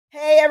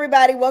Hey,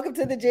 everybody. Welcome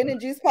to the Gin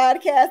and Juice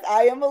podcast.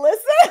 I am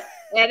Melissa.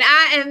 And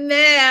I am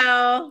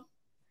Mel.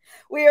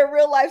 We are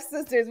real life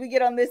sisters. We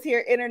get on this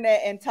here internet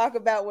and talk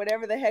about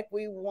whatever the heck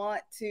we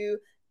want to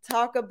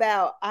talk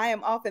about. I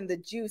am often the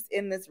juice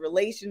in this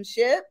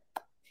relationship.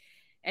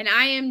 And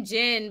I am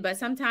Gin, but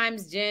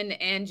sometimes Gin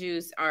and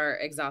juice are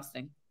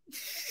exhausting.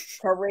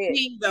 Correct.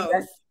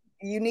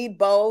 You need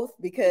both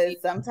because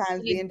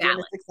sometimes being gin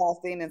is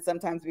exhausting and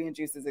sometimes being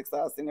juice is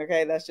exhausting.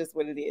 Okay. That's just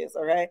what it is.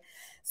 Okay.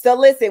 So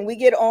listen, we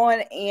get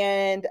on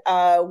and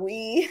I'm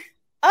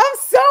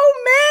so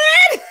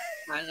mad.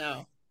 I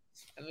know.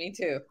 Me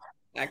too,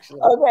 actually.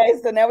 Okay.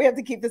 So now we have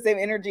to keep the same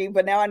energy,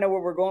 but now I know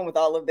where we're going with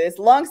all of this.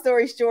 Long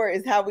story short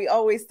is how we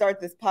always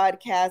start this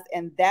podcast.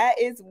 And that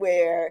is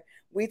where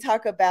we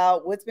talk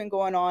about what's been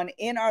going on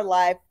in our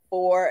life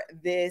for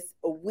this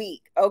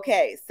week.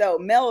 Okay, so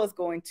Mel is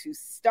going to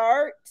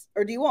start,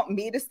 or do you want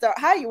me to start?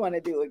 How you want to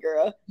do it,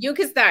 girl? You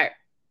can start.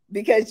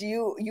 Because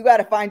you got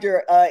to find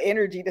your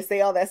energy to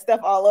say all that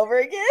stuff all over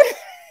again.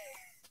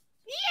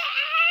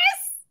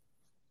 Yes!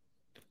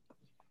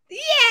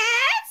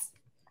 Yes!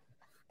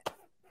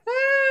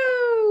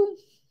 Oh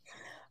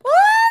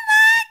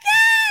my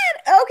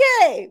God!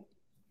 Okay.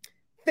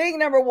 Thing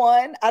number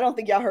one, I don't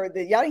think y'all heard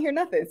this. Y'all didn't hear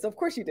nothing. So of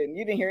course you didn't.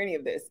 You didn't hear any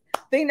of this.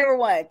 Thing number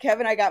one,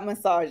 Kevin, I got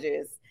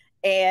massages.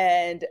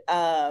 And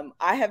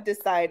I have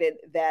decided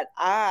that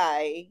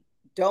I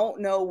don't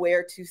know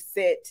where to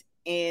sit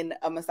in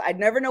a massage. I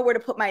never know where to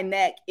put my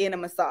neck in a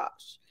massage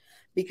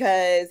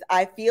because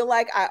I feel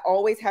like I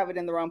always have it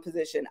in the wrong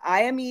position.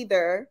 I am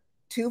either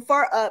too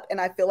far up and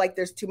I feel like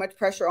there's too much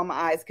pressure on my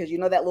eyes because you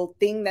know that little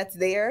thing that's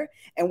there,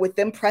 and with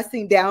them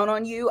pressing down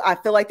on you, I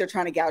feel like they're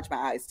trying to gouge my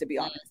eyes, to be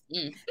honest.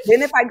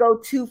 Then if I go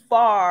too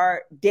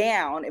far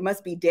down, it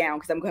must be down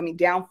because I'm coming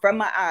down from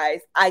my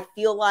eyes, I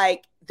feel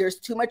like there's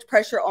too much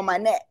pressure on my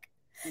neck.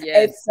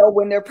 Yes. And so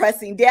when they're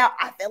pressing down,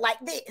 I feel like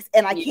this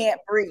and I can't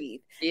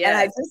breathe. Yes. And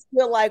I just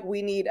feel like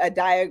we need a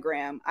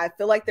diagram. I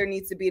feel like there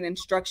needs to be an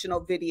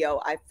instructional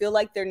video. I feel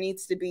like there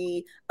needs to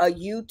be a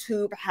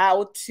YouTube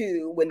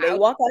how-to. When they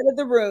walk out of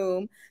the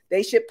room,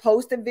 they should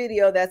post a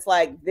video that's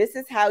like, this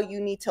is how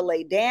you need to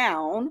lay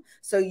down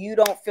so you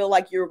don't feel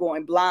like you're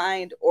going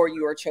blind or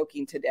you are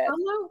choking to death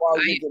while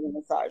you're getting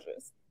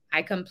massages.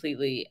 I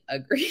completely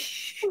agree.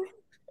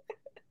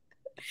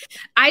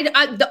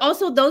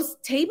 Also those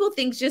table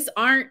things just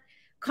aren't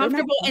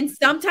comfortable, and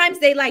sometimes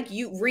they like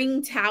you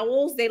wring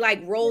towels, they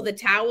like roll the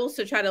towels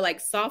to try to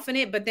like soften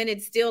it, but then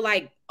it's still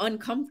like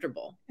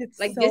uncomfortable. It's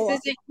like so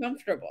this isn't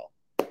comfortable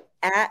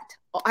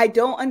I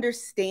don't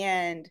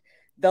understand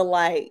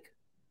the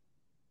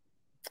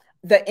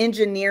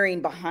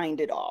engineering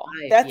behind it all.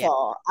 That's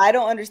all. I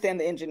don't understand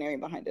the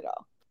engineering behind it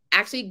all.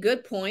 Actually,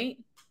 good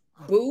point.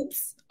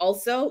 Boobs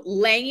also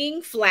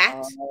laying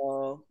flat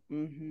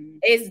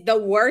is the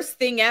worst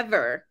thing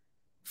ever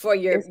for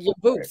your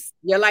boobs.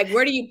 You're like,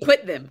 where do you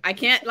put them? I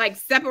can't like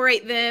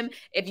separate them.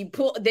 If you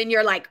pull, then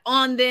you're like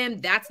on them.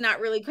 That's not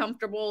really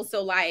comfortable.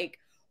 So like,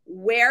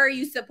 where are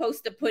you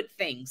supposed to put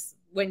things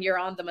when you're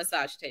on the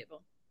massage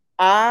table?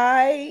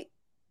 I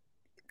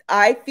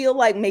feel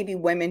like maybe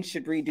women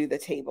should redo the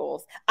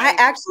tables. I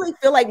actually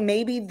feel like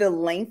maybe the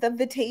length of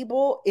the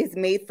table is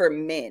made for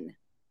men.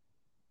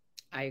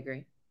 I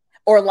agree.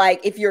 Or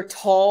like if you're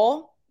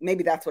tall,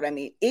 maybe that's what I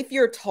mean. If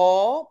you're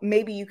tall,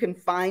 maybe you can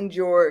find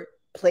your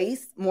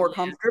place more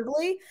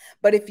comfortably.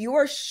 But if you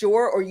are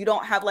short or you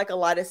don't have like a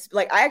lot of,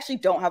 like I actually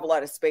don't have a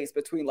lot of space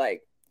between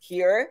like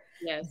here.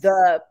 Yes.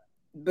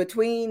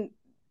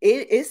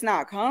 It's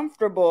not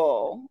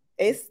comfortable.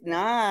 It's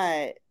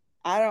not.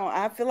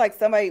 I feel like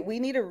we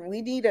need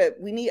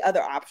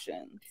other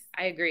options.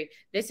 I agree.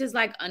 This is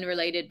like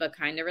unrelated, but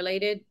kind of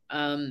related.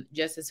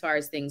 Just as far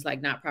as things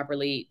like not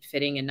properly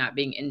fitting and not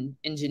being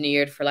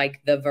engineered for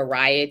like the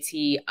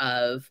variety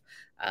of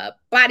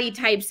body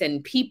types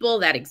and people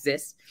that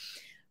exist.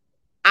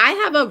 I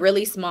have a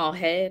really small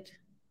head.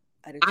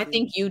 I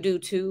think you do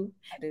too.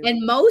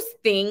 And most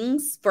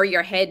things for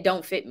your head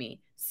don't fit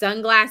me.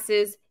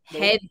 Sunglasses,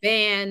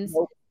 headbands,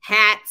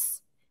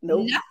 hats,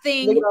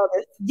 nothing.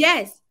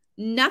 Yes.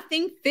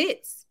 Nothing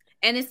fits.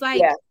 And it's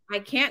like, I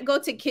can't go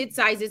to kid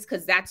sizes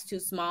because that's too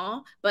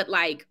small. But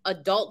like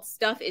adult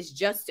stuff is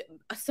just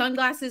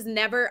sunglasses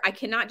I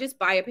cannot just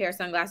buy a pair of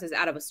sunglasses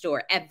out of a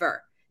store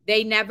ever.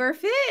 They never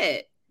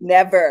fit.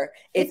 Never.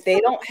 If they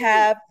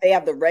have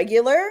the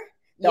regular,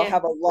 they'll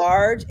have a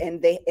large, and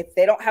if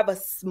they don't have a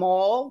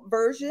small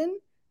version,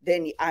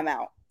 then I'm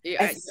out.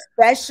 Yeah,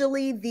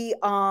 especially the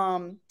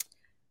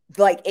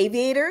like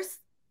aviators,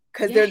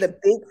 because they're the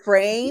big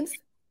frames.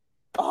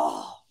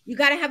 Oh. You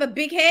got to have a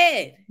big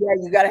head. Yeah,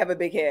 you got to have a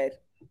big head.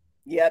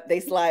 Yep, they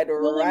slide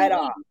right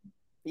off.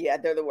 Yeah,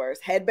 they're the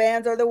worst.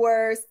 Headbands are the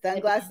worst.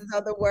 Sunglasses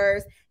are the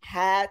worst.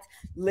 Hats.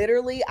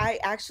 Literally, I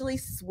actually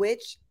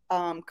switch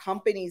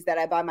companies that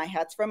I buy my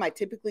hats from. I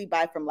typically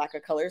buy from Lacquer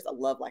Colors. I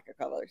love Lacquer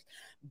Colors.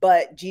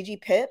 But Gigi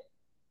Pip,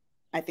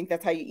 I think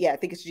that's how I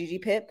think it's Gigi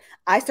Pip.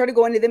 I started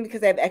going to them because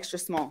they have extra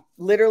small.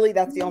 Literally,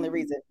 that's the only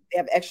reason. They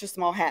have extra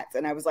small hats.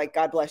 And I was like,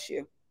 God bless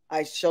you.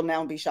 I shall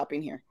now be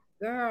shopping here.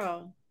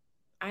 Girl.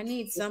 I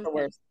need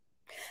something.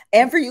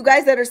 And for you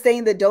guys that are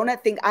saying the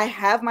donut thing, I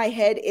have my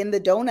head in the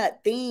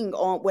donut thing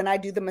on when I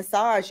do the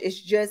massage. It's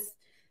just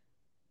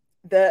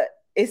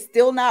it's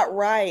still not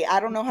right. I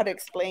don't know how to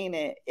explain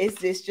it.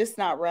 It's just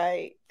not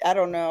right. I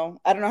don't know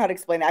how to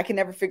explain it. I can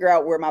never figure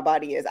out where my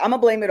body is. I'm gonna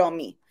blame it on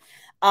me.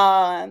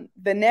 The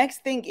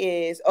next thing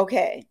is,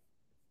 okay,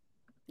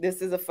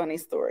 this is a funny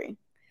story.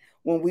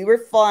 When we were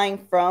flying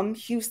from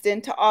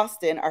Houston to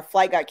Austin, our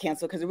flight got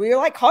canceled because we were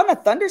like caught in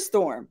a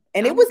thunderstorm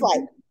and it was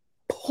like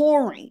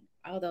pouring.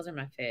 Oh, those are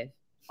my fave.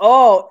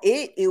 Oh,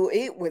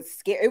 it was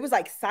scary. It was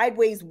like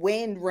sideways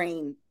wind,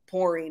 rain,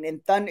 pouring,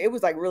 and thunder. It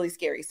was like really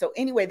scary. So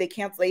anyway, they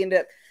canceled. They ended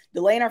up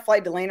delaying our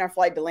flight,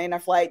 canceling our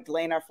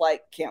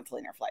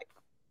flight.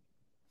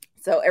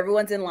 So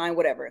everyone's in line,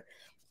 whatever.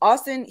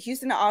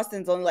 Houston to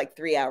Austin's only like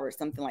 3 hours,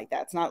 something like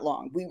that. It's not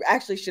long. We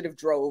actually should have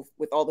drove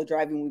with all the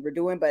driving we were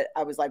doing, but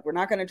I was like, we're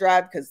not going to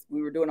drive because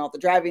we were doing all the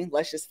driving.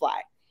 Let's just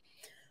fly.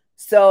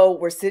 So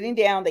we're sitting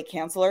down. They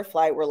cancel our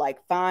flight. We're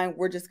like, fine,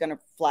 we're just going to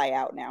fly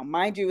out now.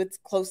 Mind you, it's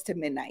close to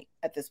midnight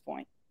at this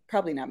point.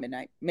 Probably not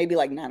midnight. Maybe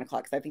like 9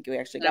 o'clock because I think we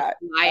actually got.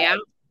 Fly out?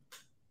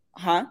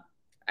 Huh?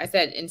 I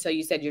said, and so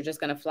you said you're just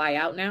going to fly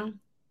out now?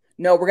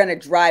 No, we're going to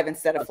drive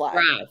instead of fly.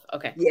 Drive.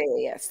 Okay.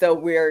 Yeah. So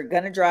we're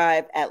going to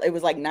drive it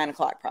was like 9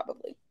 o'clock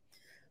probably.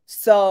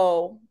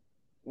 So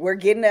we're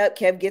getting up.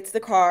 Kev gets the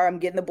car. I'm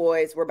getting the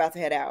boys. We're about to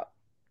head out.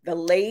 The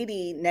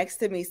lady next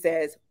to me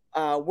says,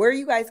 where are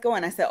you guys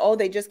going? I said, oh,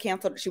 they just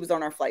canceled. She was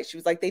on our flight. She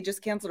was like, they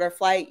just canceled our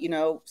flight,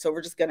 so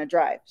we're just going to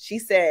drive. She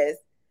says,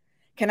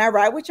 can I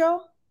ride with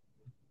y'all?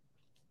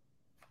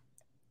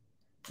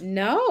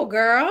 No,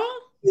 girl.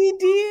 He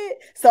did.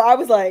 So I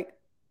was like,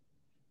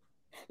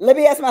 let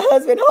me ask my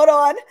husband. Hold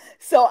on.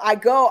 So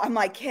I'm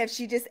like, Kev,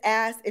 she just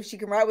asked if she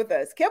can ride with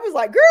us. Kev was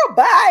like, girl,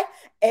 bye.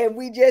 And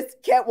we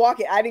just kept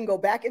walking. I didn't go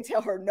back and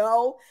tell her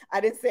no. I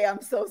didn't say,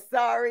 I'm so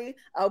sorry.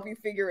 I hope you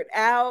figure it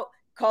out.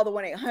 Call the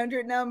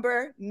 1-800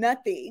 number.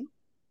 Nothing.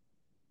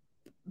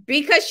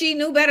 Because she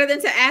knew better than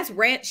to ask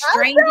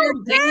stranger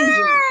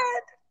danger.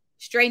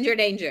 Stranger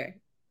danger.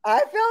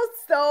 I felt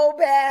so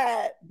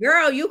bad.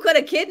 Girl, you could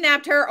have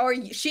kidnapped her or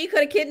she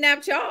could have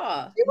kidnapped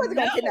y'all. She wasn't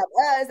going to kidnap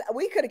us.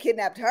 We could have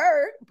kidnapped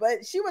her,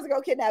 but she wasn't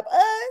going to kidnap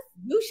us.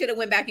 You should have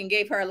went back and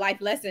gave her a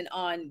life lesson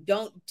on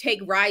don't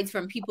take rides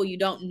from people you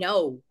don't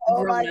know.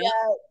 Oh, my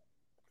God.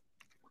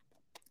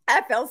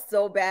 I felt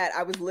so bad.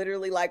 I was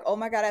literally like, oh,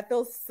 my God, I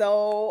feel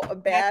so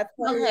bad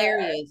for her.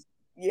 Hilarious.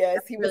 Yes,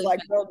 he was like,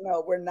 girl,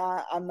 no, we're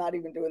not. I'm not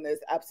even doing this.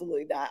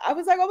 Absolutely not. I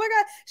was like, oh my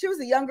God. She was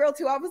a young girl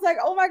too. I was like,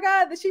 oh my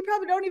God, she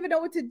probably don't even know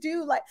what to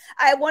do. Like,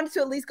 I wanted to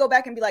at least go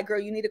back and be like, girl,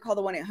 you need to call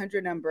the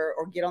 1-800 number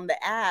or get on the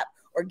app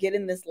or get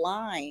in this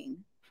line.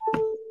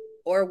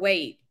 Or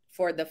wait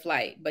for the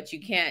flight, but you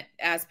can't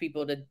ask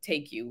people to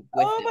take you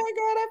with my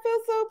God, I feel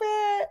so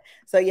bad.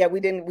 So yeah, we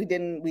didn't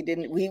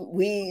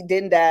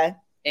die.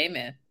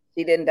 Amen.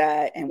 She didn't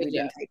die and we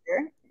didn't take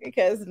her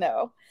because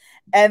no.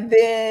 And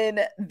then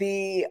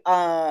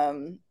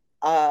I'm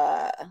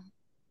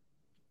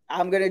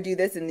gonna do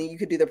this, and then you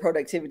could do the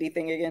productivity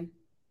thing again.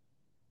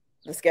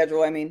 The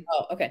schedule, I mean.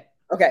 Oh, okay.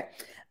 Okay.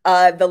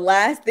 The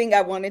last thing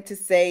I wanted to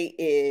say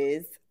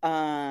is,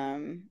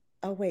 oh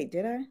wait,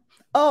 did I?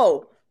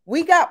 Oh,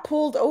 we got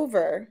pulled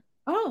over.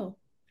 Oh.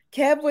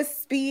 Kev was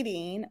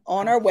speeding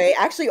on our way,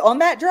 actually on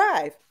that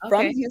drive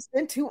from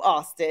Houston to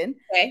Austin.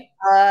 Okay.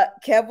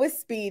 Kev was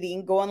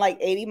speeding, going like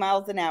 80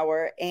 miles an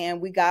hour,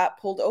 and we got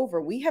pulled over.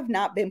 We have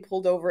not been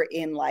pulled over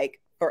in like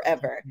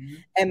forever. Mm-hmm.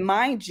 And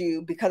mind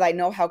you, because I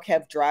know how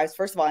Kev drives,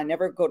 first of all, I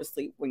never go to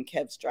sleep when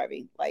Kev's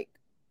driving. Like,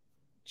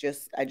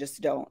 I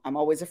just don't. I'm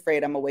always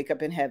afraid I'm gonna wake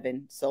up in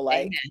heaven. So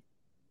like, Amen.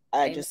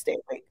 I just stay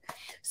awake.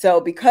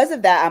 So because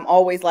of that, I'm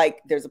always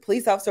like, there's a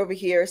police officer over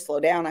here, slow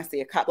down. I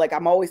see a cop. Like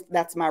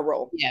that's my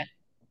role. Yeah.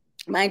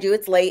 Mind you,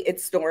 it's late.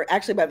 It's storm.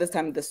 Actually, by this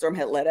time, the storm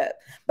had let up,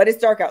 but it's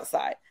dark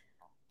outside.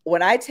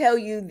 When I tell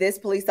you this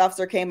police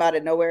officer came out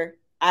of nowhere,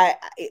 I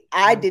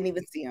didn't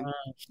even see him.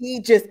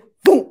 He just,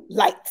 boom,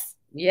 lights.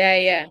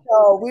 Yeah.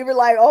 So we were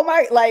like, oh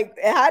my, like,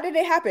 how did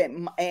it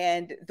happen?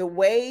 And the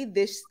way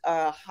this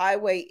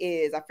highway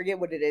is, I forget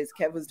what it is.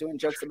 Kev was doing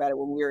jokes about it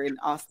when we were in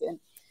Austin.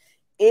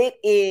 It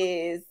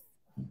is,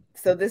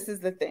 so this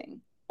is the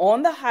thing.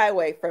 On the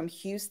highway from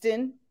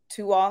Houston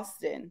to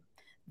Austin,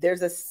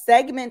 there's a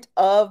segment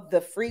of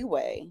the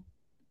freeway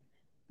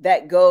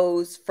that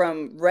goes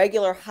from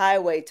regular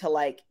highway to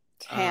like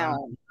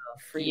town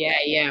freeway.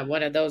 Yeah.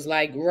 One of those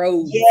like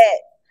roads.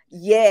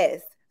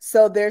 Yes.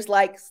 So there's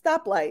like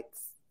stoplights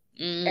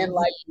and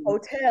like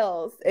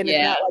hotels, and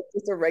it's not like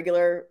just a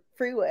regular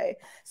freeway.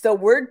 So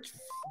we're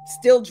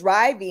still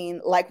driving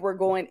like we're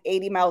going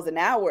 80 miles an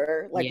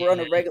hour, like we're on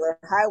a regular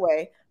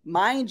highway.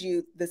 Mind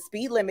you, the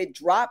speed limit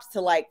drops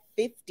to like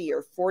 50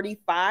 or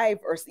 45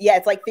 or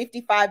it's like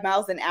 55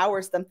 miles an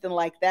hour, something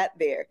like that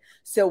there.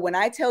 So when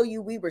I tell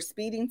you we were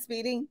speeding,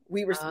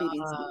 we were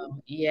speeding.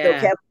 Yeah.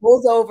 So Kev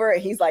pulls over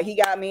and he's like, he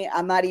got me.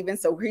 I'm not even.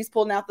 So he's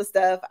pulling out the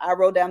stuff. I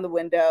roll down the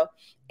window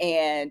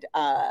and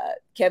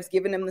Kev's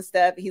giving him the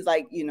stuff. He's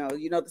like, you know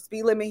the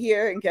speed limit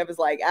here. And Kev is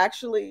like,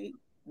 actually,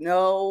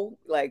 no,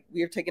 like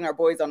we are taking our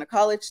boys on a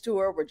college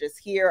tour. We're just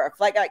here. Our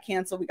flight got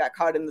canceled. We got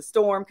caught in the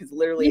storm because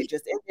literally it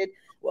just ended.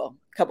 Well,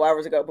 a couple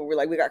hours ago, but we're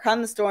like, we got caught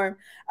in the storm.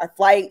 Our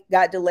flight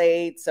got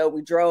delayed. So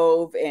we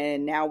drove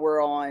and now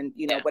we're on,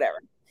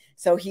 whatever.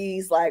 So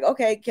he's like,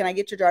 okay, can I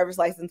get your driver's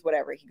license?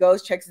 Whatever. He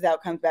goes, checks it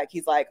out, comes back.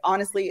 He's like,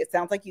 honestly, it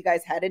sounds like you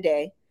guys had a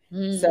day.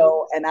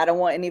 So, and I don't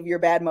want any of your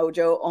bad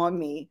mojo on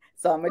me.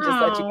 So I'm going to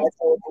just let you guys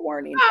know the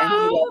warning. And he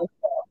let us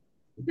go.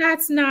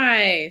 That's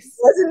nice.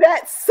 Wasn't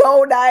that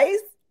so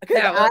nice?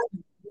 Because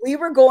we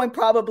were going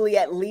probably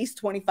at least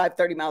 25,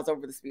 30 miles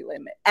over the speed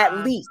limit.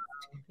 At least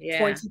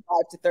 25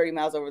 to 30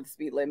 miles over the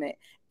speed limit.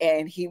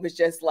 And he was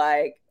just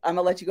like, I'm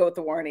going to let you go with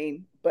the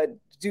warning, but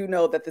do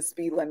know that the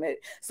speed limit.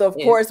 So, of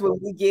course, when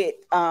we get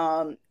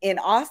in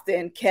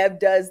Austin, Kev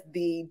does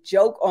the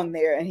joke on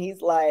there. And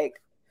he's like,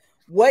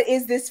 what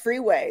is this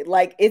freeway?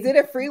 Like, is it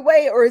a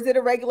freeway or is it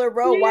a regular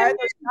road? Why are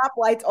there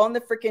stoplights on the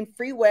freaking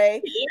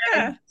freeway?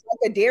 Like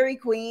a Dairy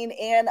Queen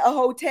and a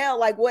hotel.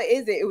 Like, what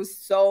is it? It was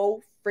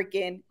so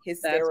freaking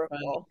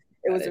hysterical.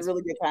 It was a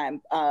really good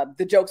time.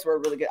 The jokes were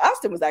really good.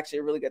 Austin was actually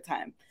a really good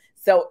time.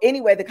 So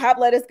anyway, the cop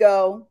let us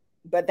go,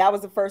 but that was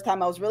the first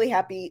time I was really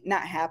happy.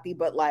 Not happy,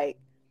 but like,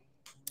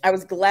 I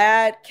was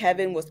glad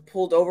Kevin was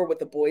pulled over with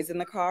the boys in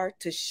the car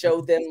to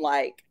show them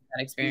like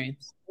that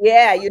experience.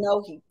 Yeah, he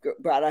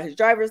brought out his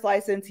driver's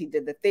license. He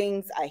did the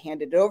things. I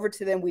handed it over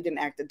to them. We didn't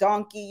act a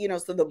donkey,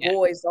 so the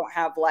boys don't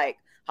have like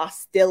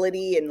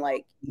hostility and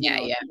like,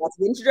 that's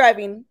when you're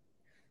driving.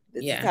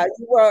 This is how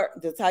you are.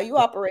 This is how you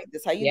operate.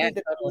 This is how you do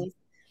the things.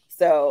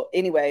 So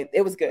anyway,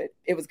 it was good.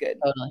 It was good.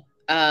 Totally.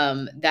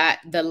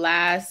 The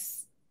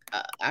last,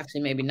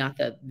 actually maybe not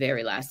the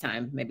very last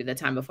time, maybe the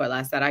time before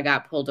last that I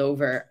got pulled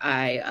over,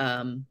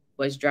 I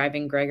was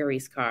driving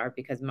Gregory's car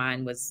because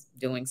mine was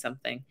doing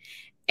something.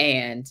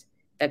 And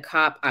the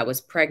cop, I was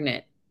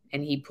pregnant,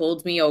 and he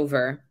pulled me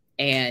over,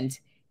 and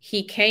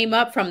he came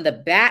up from the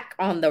back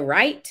on the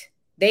right.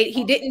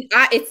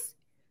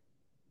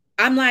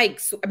 I'm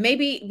like,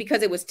 maybe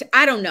because it was,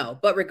 I don't know,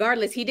 but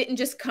regardless, he didn't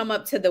just come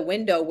up to the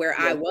window where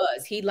I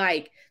was.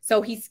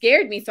 So he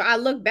scared me. So I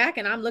look back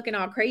and I'm looking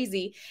all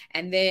crazy.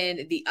 And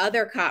then the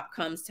other cop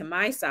comes to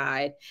my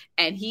side,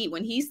 and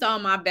when he saw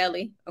my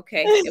belly,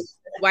 okay, it was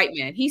a white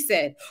man, he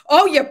said,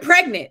 "Oh, you're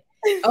pregnant.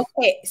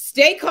 Okay,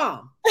 stay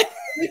calm.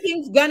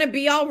 Everything's gonna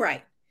be all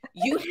right.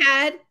 Your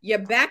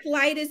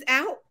backlight is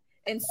out.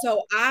 And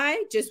so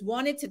I just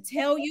wanted to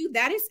tell you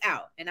that it's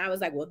out." And I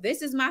was like, well,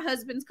 this is my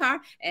husband's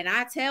car. And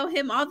I tell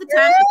him all the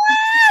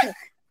time.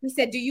 He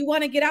said, "Do you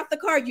want to get out the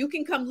car? You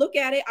can come look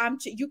at it.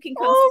 You can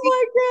come." Oh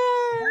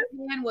my God.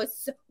 That man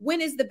was,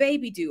 when is the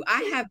baby due?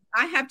 I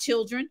have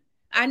children.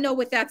 I know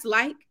what that's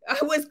like.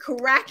 I was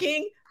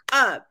cracking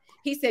up.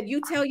 He said, "You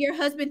tell your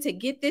husband to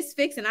get this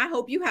fixed, and I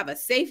hope you have a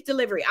safe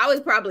delivery." I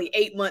was probably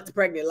 8 months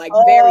pregnant. Like,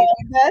 very.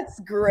 That's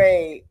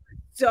great.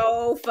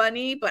 So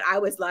funny. But I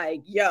was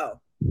like,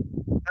 yo,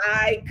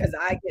 because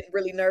I get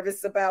really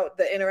nervous about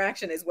the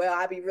interaction as well.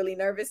 I be really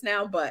nervous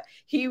now, but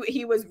he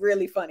was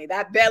really funny.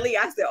 That belly,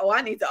 I said, oh,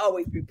 I need to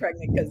always be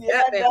pregnant because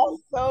that man,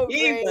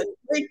 he was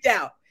freaked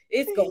out.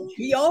 It's going to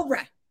be all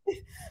right.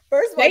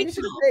 First of all, you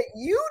should have said,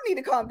 you need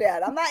to calm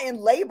down. I'm not in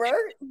labor.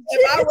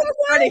 If I would have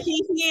started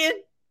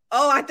heating,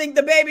 I think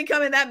the baby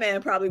coming, that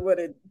man probably would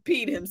have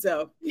peed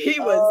himself. He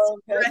was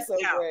stressed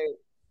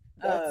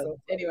out.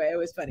 Anyway, it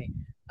was funny.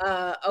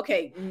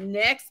 Okay,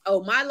 next.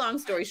 My long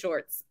story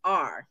shorts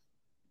are,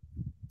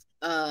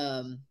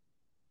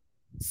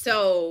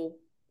 so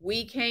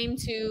we came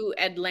to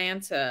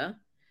Atlanta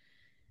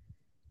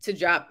to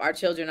drop our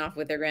children off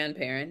with their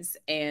grandparents,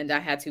 and I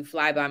had to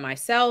fly by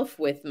myself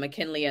with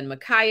McKinley and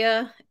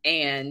Micaiah.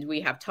 And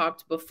we have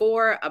talked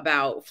before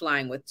about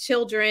flying with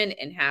children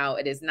and how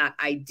it is not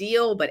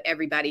ideal, but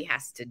everybody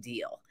has to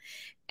deal.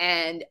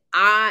 And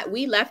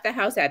we left the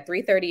house at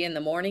 3:30 in the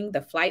morning.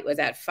 The flight was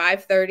at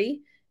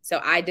 5:30. So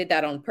I did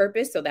that on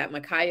purpose so that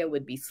Micaiah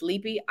would be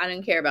sleepy. I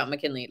didn't care about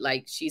McKinley.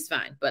 Like, she's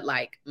fine. But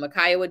like,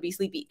 Micaiah would be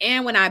sleepy.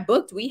 And when I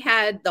booked, we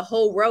had the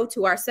whole row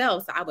to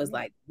ourselves. So I was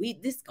like,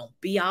 this is going to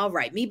be all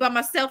right. Me by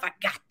myself, I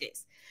got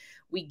this.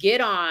 We get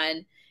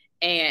on,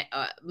 and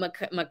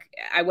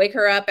I wake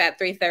her up at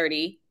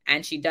 3:30,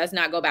 and she does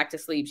not go back to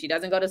sleep. She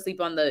doesn't go to sleep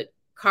on the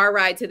car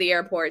ride to the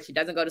airport. She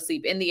doesn't go to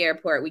sleep in the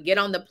airport. We get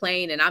on the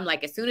plane, and I'm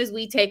like, as soon as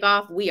we take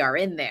off, we are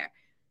in there.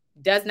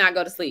 Does not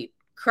go to sleep.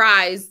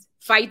 Cries,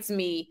 fights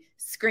me,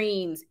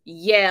 screams,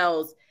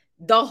 yells.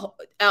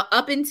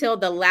 Up until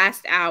the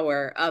last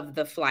hour of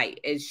the flight,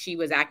 she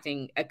was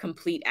acting a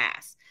complete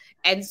ass.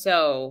 And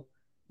so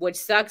what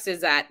sucks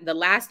is that the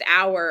last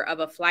hour of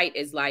a flight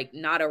is like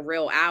not a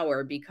real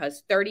hour,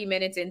 because 30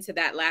 minutes into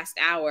that last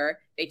hour,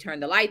 they turn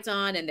the lights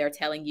on and they're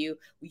telling you,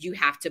 you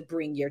have to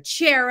bring your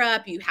chair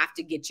up. You have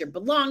to get your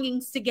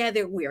belongings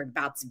together. We're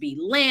about to be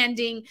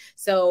landing.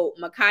 So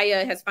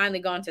Micaiah has finally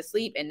gone to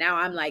sleep. And now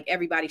I'm like,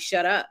 everybody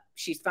shut up.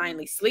 She's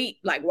finally asleep.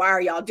 Like, why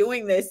are y'all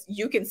doing this?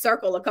 You can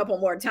circle a couple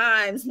more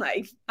times.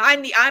 Like,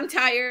 I'm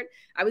tired.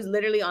 I was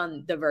literally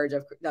on the verge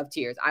of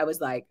tears. I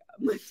was like,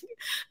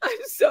 I'm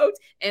so,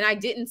 and I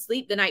didn't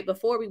sleep the night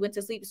before. We went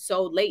to sleep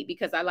so late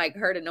because I like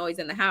heard a noise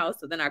in the house.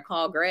 So then I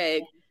called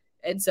Greg.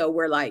 And so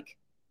we're like,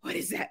 what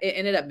is that? It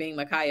ended up being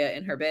Micaiah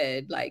in her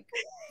bed, like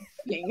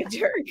being a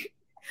jerk.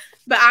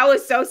 But I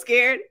was so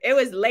scared. It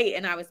was late.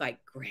 And I was like,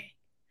 Greg,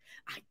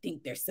 I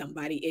think there's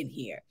somebody in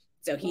here.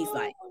 So he's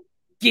like,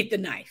 get the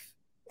knife.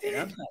 And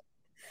I'm like,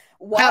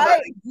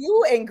 why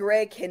you and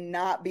Greg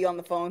cannot be on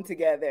the phone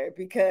together?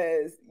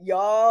 Because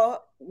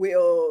y'all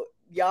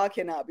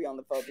cannot be on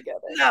the phone together.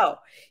 No,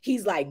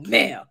 he's like,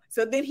 Mel.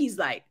 So then he's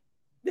like,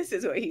 this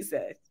is what he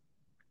said.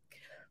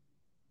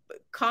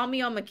 Call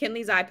me on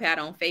McKinley's iPad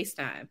on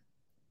FaceTime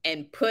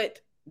and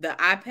put the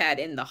iPad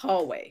in the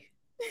hallway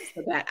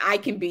so that I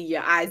can be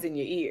your eyes and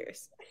your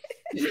ears.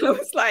 And I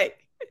was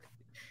like,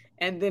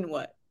 and then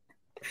what?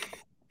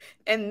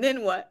 And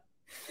then what?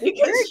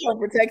 Because he's gonna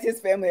protect his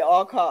family at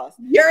all costs.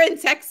 You're in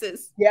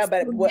Texas. Yeah,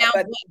 but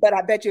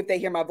I bet you if they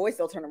hear my voice,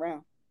 they'll turn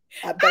around.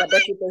 I bet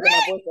you if they hear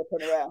my voice, they'll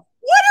turn around.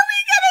 What are we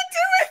gonna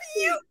do with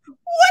you?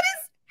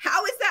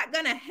 How is that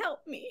gonna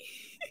help me?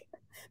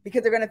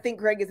 Because they're gonna think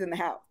Greg is in the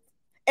house.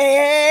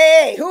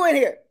 Hey, who in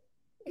here?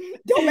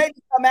 Don't make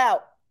me come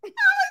out. I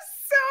was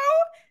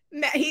so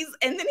mad. He's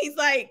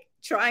like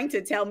trying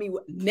to tell me,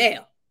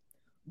 Mel,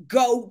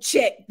 go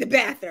check the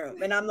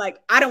bathroom. And I'm like,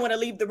 I don't want to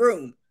leave the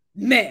room.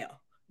 Mel,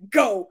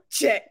 go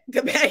check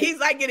the bathroom. He's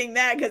like getting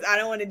mad because I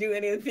don't want to do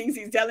any of the things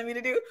he's telling me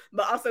to do.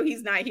 But also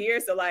he's not here.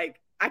 So like,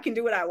 I can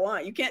do what I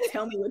want. You can't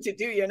tell me what to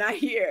do. You're not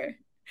here.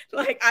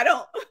 Like,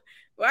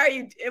 why are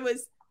you? It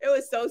was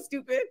so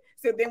stupid.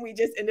 So then we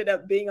just ended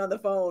up being on the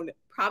phone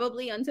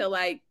probably until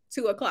like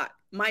 2:00.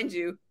 Mind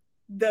you,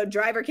 the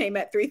driver came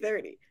at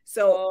 3:30.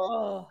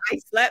 So I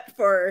slept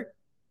for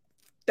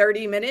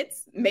 30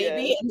 minutes,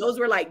 maybe. Yeah. And those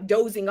were like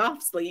dozing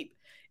off sleep.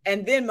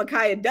 And then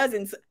Micaiah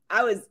doesn't.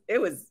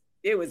 It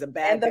was a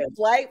bad. And the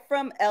flight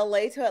from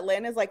LA to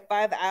Atlanta is like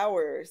 5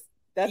 hours.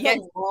 That's a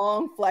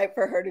long flight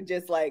for her to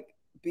just like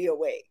be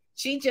awake.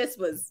 She just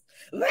was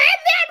like,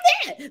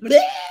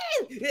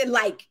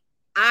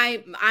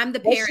 I'm the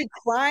parent. Was she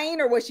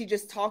crying or was she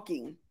just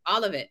talking?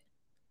 All of it.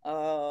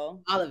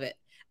 Oh. All of it.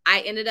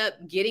 I ended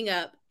up getting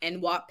up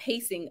and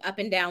pacing up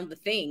and down the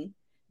thing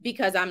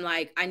because I'm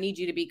like, I need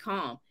you to be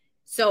calm.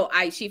 So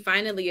she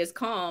finally is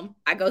calm.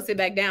 I go sit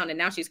back down and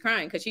now she's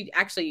crying because she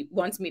actually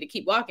wants me to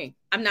keep walking.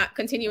 I'm not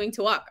continuing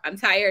to walk. I'm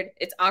tired.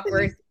 It's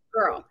awkward.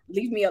 Girl,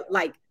 leave me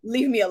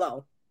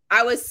alone.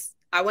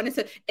 I wanted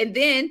to, and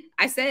then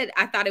I said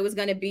I thought it was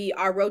going to be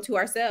our road to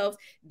ourselves.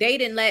 They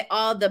didn't let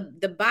all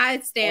the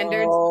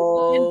bystanders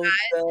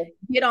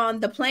get on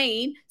the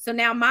plane. So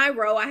now my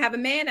row, I have a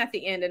man at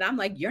the end, and I'm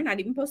like, you're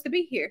not even supposed to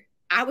be here.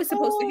 I was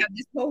supposed to have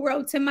this whole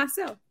row to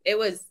myself. It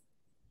was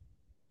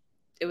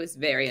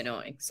very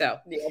annoying. So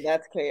yeah,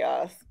 that's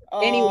chaos.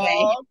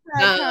 Anyway,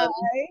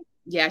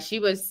 yeah, she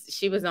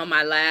was on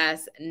my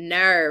last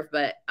nerve,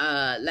 but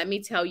let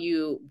me tell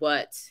you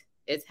what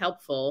is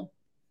helpful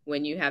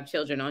when you have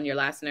children on your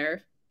last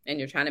nerve and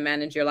you're trying to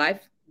manage your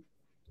life.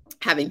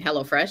 Having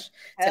HelloFresh.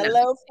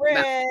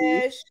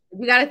 HelloFresh.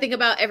 You got to think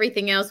about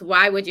everything else.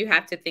 Why would you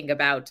have to think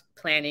about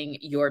planning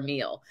your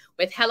meal?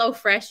 With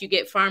HelloFresh, you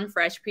get farm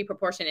fresh,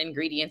 pre-proportioned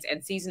ingredients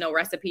and seasonal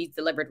recipes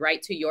delivered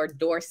right to your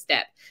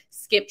doorstep.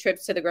 Skip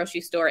trips to the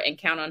grocery store and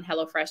count on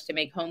HelloFresh to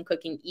make home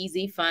cooking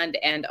easy, fun,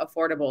 and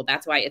affordable.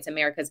 That's why it's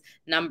America's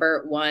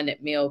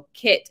 #1 meal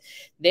kit.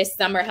 This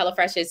summer,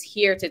 HelloFresh is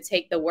here to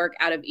take the work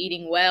out of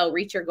eating well.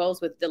 Reach your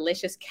goals with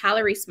delicious,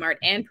 calorie smart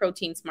and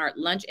protein smart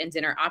lunch and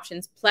dinner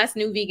options, plus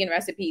new vegan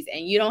recipes.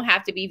 And you don't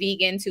have to be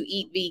vegan to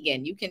eat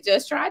vegan. You can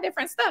just try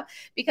different stuff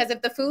because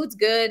if the food's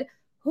good,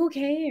 who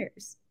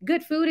cares?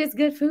 Good food is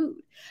good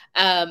food.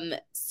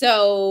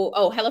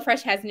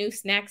 HelloFresh has new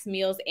snacks,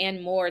 meals,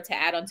 and more to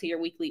add onto your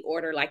weekly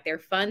order, like their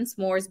fun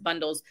s'mores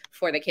bundles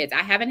for the kids.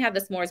 I haven't had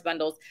the s'mores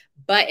bundles,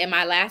 but in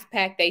my last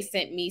pack, they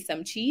sent me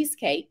some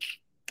cheesecake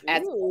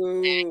as a snack,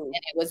 and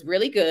it was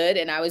really good.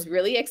 And I was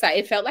really excited.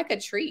 It felt like a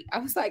treat. I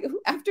was like,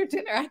 after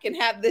dinner, I can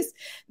have this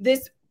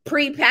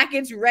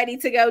pre-packaged, ready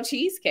to go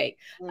cheesecake.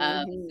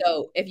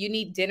 So if you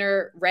need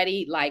dinner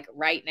ready, like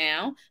right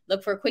now,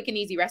 look for quick and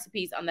easy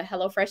recipes on the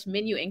HelloFresh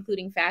menu,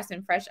 including fast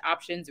and fresh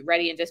options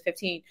ready in just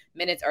 15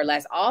 minutes or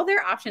less. All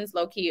their options,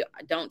 low key,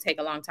 don't take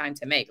a long time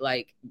to make.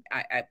 Like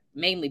I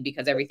mainly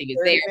because everything is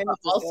there. But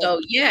also,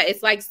 yeah,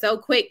 it's like so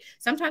quick.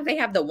 Sometimes they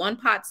have the one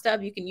pot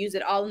stuff. You can use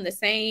it all in the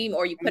same,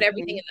 or you put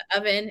everything in the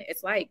oven.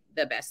 It's like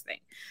the best thing.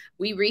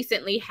 We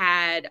recently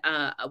had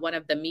one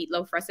of the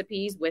meatloaf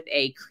recipes with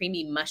a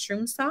creamy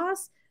mushroom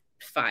sauce.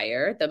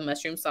 Fire. The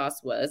mushroom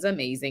sauce was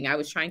amazing. I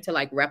was trying to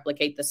like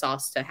replicate the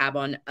sauce to have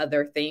on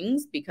other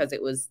things because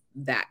it was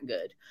that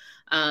good.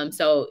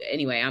 So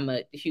anyway, I'm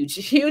a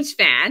huge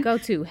fan. Go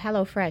to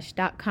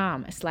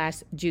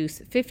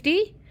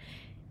HelloFresh.com/juice50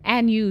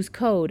 and use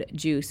code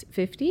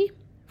JUICE50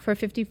 for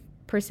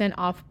 50%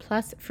 off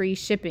plus free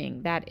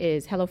shipping. That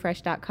is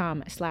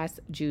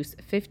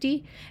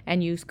HelloFresh.com/juice50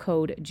 and use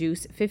code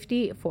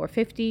JUICE50 for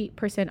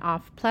 50%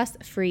 off plus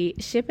free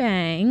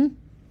shipping.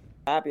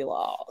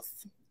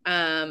 Fabulous.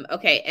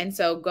 Okay, and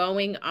so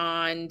going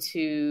on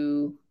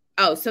to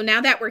so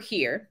now that we're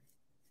here,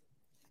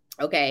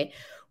 okay,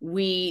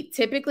 we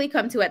typically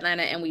come to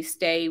Atlanta and we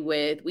stay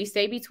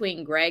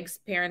between Greg's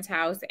parents'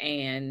 house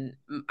and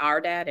our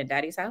dad and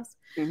daddy's house.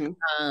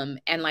 Mm-hmm.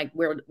 And like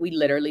we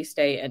literally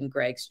stay in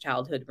Greg's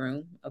childhood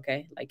room,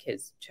 okay, like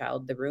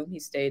the room he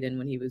stayed in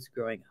when he was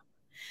growing up.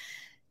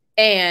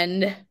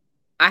 And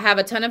I have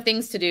a ton of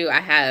things to do.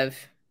 I have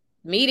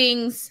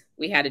meetings.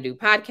 We had to do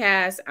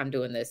podcasts. I'm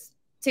doing this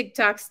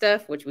TikTok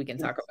stuff, which we can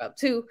talk about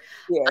too.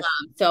 Yes.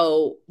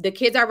 So the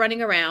kids are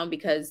running around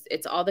because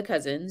it's all the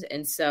cousins.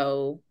 And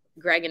so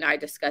Greg and I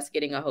discussed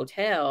getting a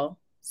hotel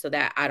so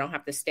that I don't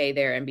have to stay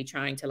there and be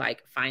trying to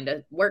like find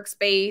a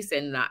workspace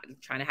and not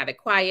trying to have it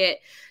quiet.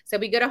 So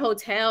we get a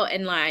hotel,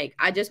 and like,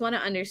 I just want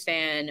to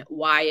understand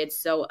why it's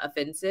so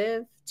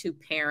offensive to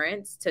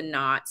parents to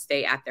not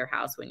stay at their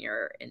house when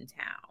you're in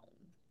town.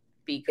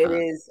 Because it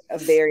is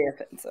very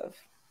offensive.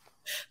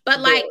 But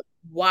like,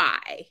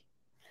 why?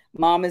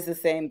 Mom is the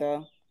same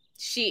though.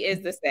 She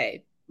is the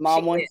same.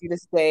 Mom wants you to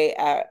stay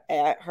at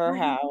her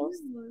house.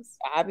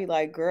 I'd be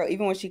like, girl,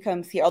 even when she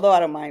comes here, although I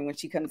don't mind when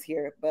she comes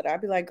here, but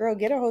I'd be like, girl,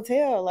 get a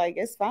hotel. Like,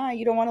 it's fine.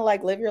 You don't want to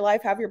like live your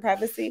life, have your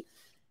privacy.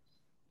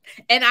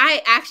 And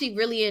I actually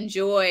really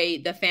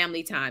enjoy the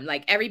family time.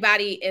 Like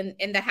everybody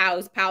in the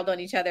house piled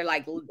on each other,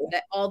 like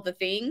all the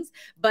things.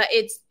 But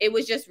it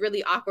was just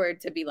really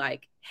awkward to be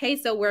like, hey,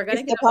 so we're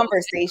gonna get a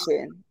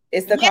conversation.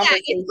 It's the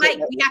conversation. It's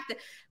like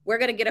we're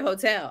gonna get a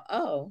hotel.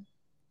 Oh,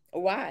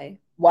 why?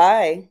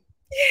 Why?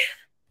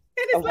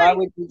 Why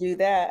would you do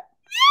that?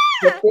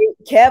 Yeah.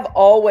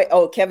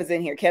 Kev is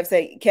in here.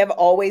 Kev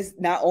always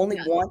not only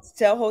wants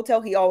to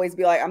hotel, he always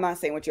be like, I'm not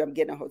staying with you, I'm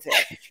getting a hotel.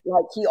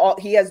 Like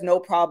he has no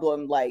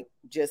problem like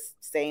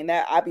just saying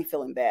that. I'd be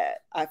feeling bad.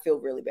 I feel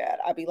really bad.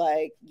 I'd be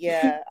like,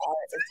 yeah,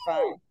 it's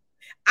fine.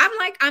 I'm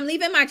like, I'm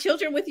leaving my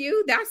children with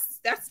you.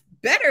 That's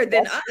better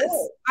than us. Good.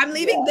 I'm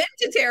leaving them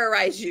to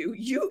terrorize you.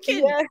 You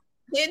can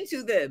tend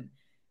to them.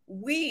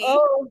 We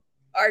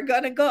are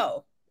gonna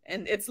go.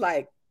 And it's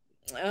like,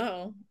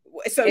 oh.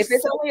 So if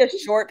it's only a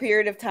short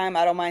period of time,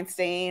 I don't mind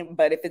staying.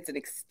 But if it's an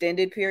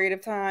extended period of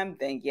time,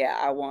 then yeah,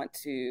 I want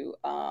to.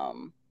 I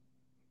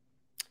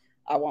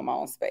want my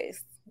own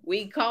space.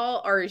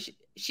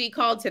 She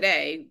called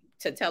today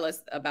to tell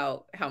us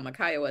about how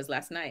Micaiah was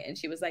last night, and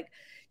she was like,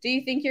 "Do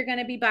you think you're going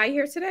to be by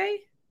here today?"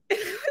 And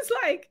I was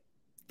like,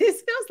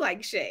 "This feels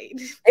like shade."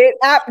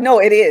 No,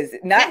 it is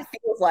not.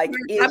 Feels like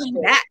we're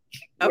coming back.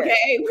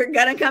 Okay, we're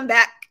gonna come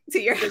back to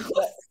your house.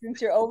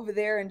 Since you're over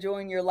there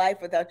enjoying your life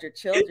without your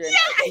children,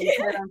 you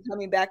plan on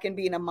coming back and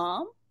being a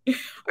mom?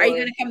 Are you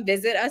gonna come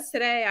visit us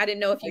today? I didn't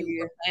know if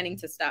you were planning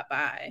to stop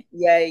by.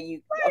 Yeah,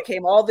 you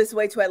came all this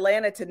way to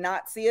Atlanta to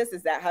not see us.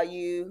 Is that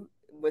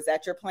was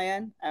that your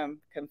plan? I'm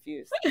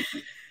confused. I'm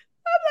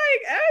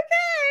like,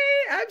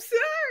 okay, I'm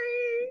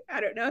sorry. I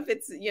don't know if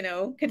it's,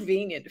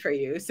 convenient for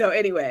you. So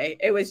anyway,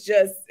 it was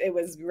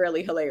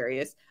really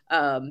hilarious.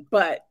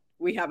 But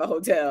we have a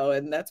hotel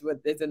and that's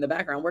what is in the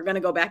background. We're going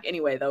to go back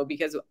anyway, though,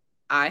 because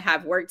I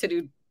have work to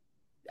do.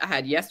 I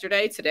had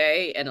yesterday,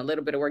 today, and a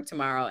little bit of work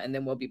tomorrow, and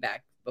then we'll be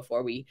back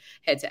before we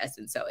head to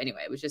Essence. So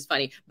anyway, it was just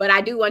funny. But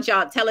I do want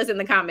y'all to tell us in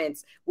the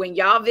comments, when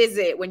y'all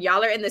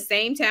are in the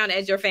same town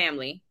as your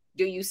family,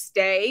 do you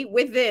stay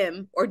with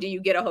them or do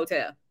you get a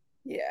hotel?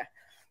 Yeah.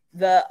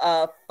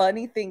 The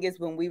funny thing is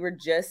when we were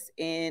just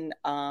in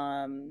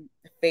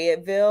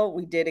Fayetteville,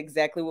 we did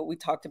exactly what we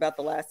talked about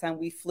the last time.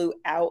 We flew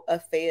out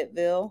of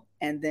Fayetteville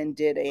and then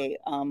did a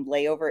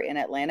layover in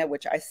Atlanta,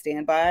 which I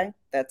stand by.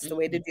 That's the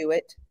way to do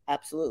it.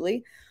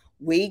 Absolutely.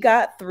 We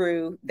got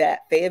through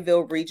that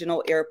Fayetteville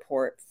Regional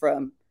Airport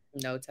from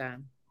no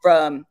time.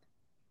 From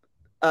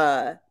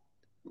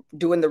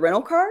doing the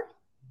rental car,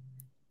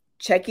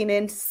 checking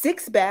in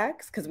 6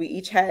 bags, because we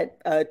each had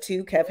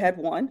 2. Kev had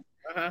 1.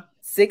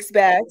 6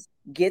 bags,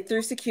 get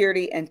through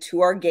security and to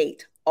our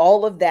gate.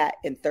 All of that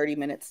in 30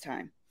 minutes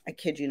time. I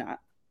kid you not.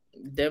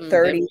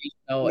 30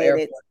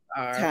 minutes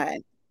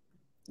time.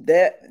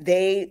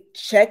 They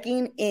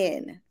checking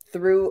in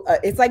through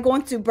it's like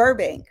going to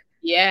Burbank.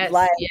 Yes.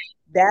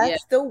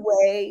 That's the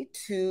way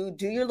to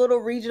do your little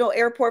regional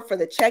airport for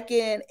the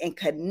check-in and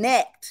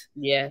connect.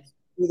 Yes.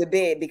 To the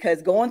big,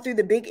 because going through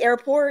the big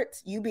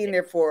airports, you being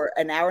there for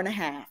an hour and a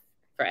half.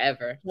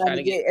 Forever.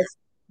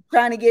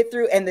 Trying to get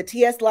through, and the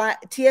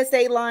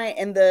TSA line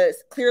and the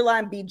clear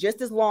line be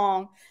just as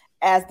long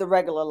as the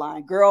regular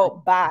line.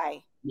 Girl,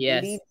 bye.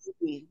 Yes. Leave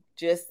me be.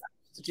 Just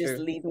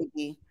leave me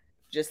be.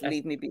 Just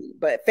leave me be.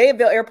 But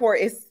Fayetteville Airport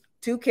is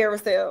 2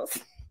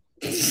 carousels.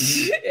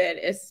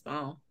 It is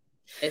small.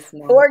 It's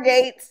small. 4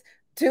 gates,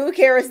 2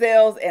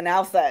 carousels, and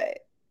outside.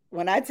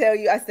 When I tell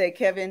you, I say,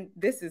 Kevin,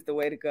 this is the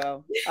way to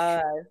go.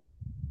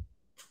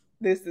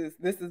 This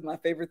is my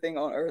favorite thing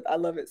on earth. I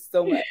love it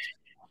so much.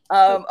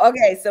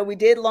 Okay, so we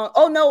did long.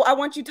 Oh no, I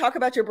want you to talk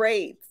about your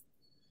braids.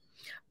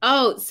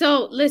 Oh,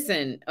 so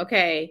listen,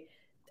 okay.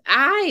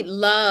 I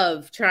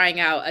love trying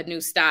out a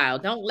new style.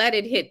 Don't let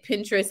it hit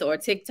Pinterest or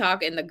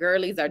TikTok and the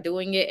girlies are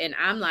doing it. And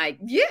I'm like,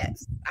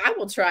 yes, I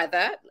will try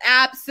that.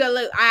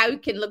 Absolutely. I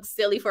can look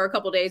silly for a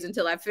couple days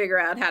until I figure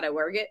out how to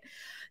work it.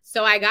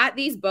 So I got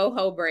these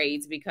boho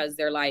braids because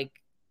they're like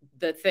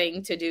the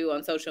thing to do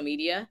on social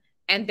media.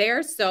 And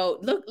they're so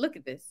look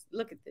at this.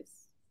 Look at this.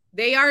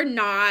 They are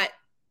not,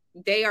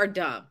 they are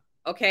dumb.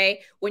 Okay.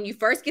 When you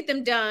first get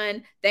them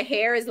done, the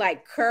hair is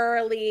like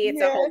curly.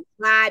 It's a Yeah. whole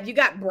vibe. You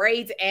got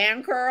braids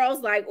and curls.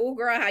 Like, oh,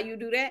 girl, how you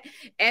do that?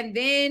 And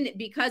then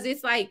because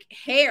it's like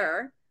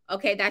hair,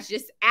 okay, that's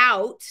just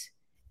out,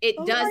 it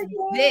Oh does my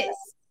God. this.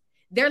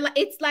 They're like,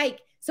 it's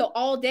like, so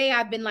all day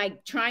I've been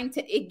like trying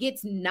to, it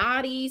gets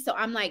knotty. So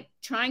I'm like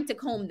trying to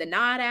comb the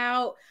knot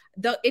out.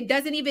 It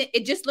doesn't even,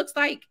 it just looks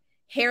like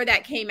hair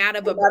that came out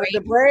of a braid.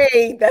 The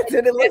braid. That's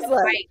what it looks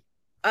like.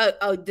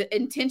 A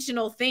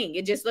intentional thing.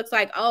 It just looks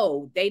like,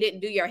 oh, they didn't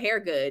do your hair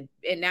good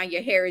and now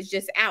your hair is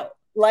just out.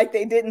 Like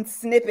they didn't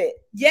snip it.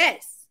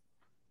 Yes.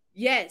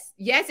 Yes.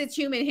 Yes, it's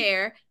human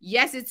hair.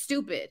 Yes, it's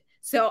stupid.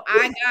 So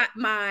I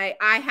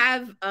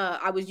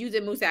was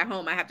using mousse at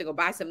home. I have to go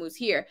buy some mousse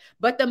here,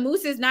 but the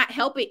mousse is not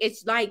helping.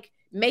 It's like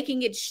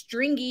making it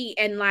stringy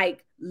and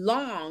like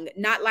long,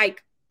 not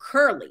like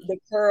curly. The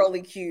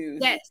curly cues.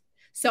 Yes.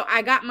 So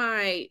I got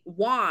my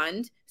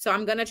wand. So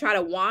I'm going to try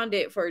to wand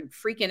it for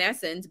freaking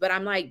Essence. But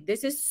I'm like,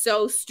 this is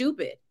so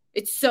stupid.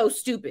 It's so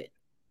stupid.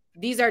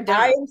 These are dumb.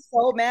 I am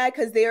so mad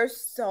because they're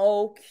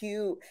so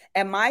cute.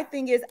 And my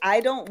thing is, I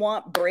don't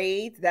want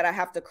braids that I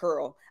have to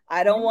curl.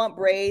 I don't want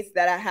braids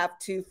that I have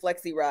to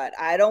flexi rod.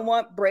 I don't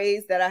want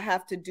braids that I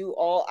have to do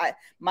all.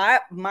 My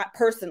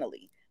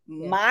personally,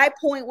 my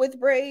point with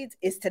braids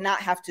is to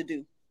not have to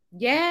do.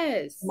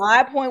 Yes.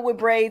 My point with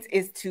braids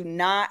is to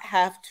not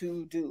have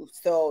to do.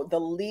 So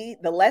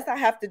the less I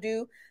have to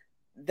do,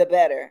 the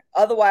better.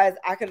 Otherwise,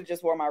 I could have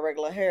just wore my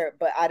regular hair,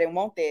 but I didn't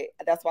want that.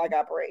 That's why I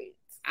got braids.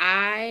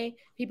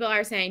 People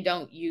are saying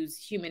don't use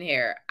human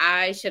hair.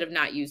 I should have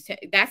not used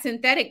that.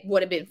 Synthetic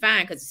would have been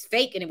fine because it's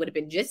fake and it would have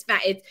been just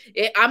fine.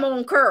 I'm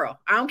on curl.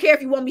 I don't care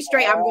if you want me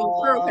straight. I'm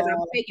going curl because I'm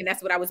fake and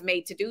that's what I was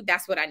made to do.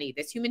 That's what I need.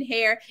 This human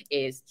hair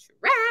is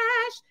trash.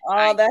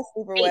 Oh, that's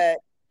super wet.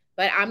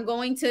 But I'm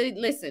going to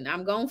listen.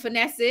 I'm going to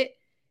finesse it.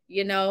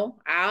 You know,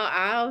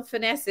 I'll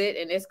finesse it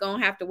and it's going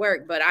to have to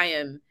work. But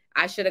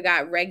I should have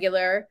got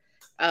regular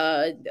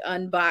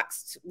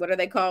unboxed. What are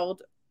they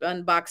called?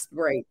 Unboxed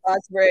braids.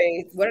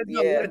 Braids. What are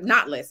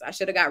knotless? I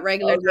should have got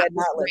regular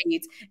knotless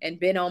braids and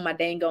been on my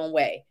dang on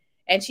way.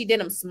 And she did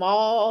them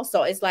small,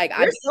 so it's like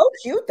they're so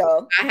cute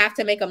though. I have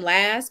to make them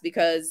last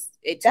because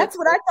that's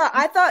what I thought.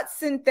 I thought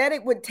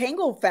synthetic would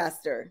tangle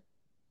faster.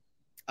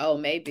 Oh,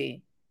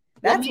 maybe.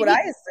 That's what I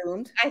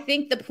assumed. I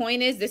think the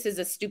point is this is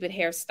a stupid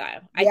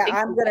hairstyle.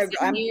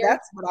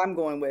 That's what I'm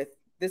going with.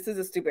 This is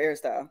a stupid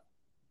hairstyle.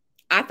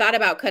 I thought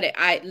about cutting.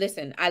 I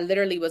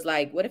literally was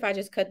like, what if I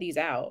just cut these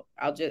out?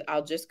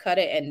 I'll just cut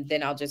it and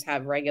then I'll just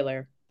have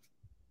regular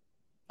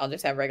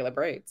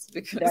braids.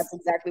 Because that's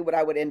exactly what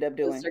I would end up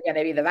doing. Those are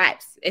gonna be the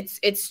vibes.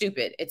 It's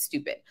stupid. It's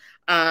stupid.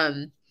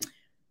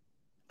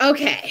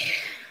 Okay.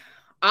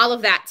 All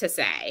of that to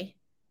say,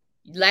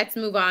 let's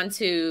move on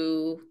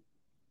to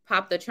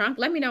Pop the Trunk.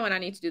 Let me know when I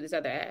need to do this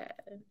other ad.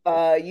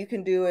 You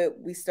can do it.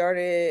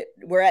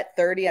 We're at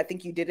 30. I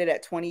think you did it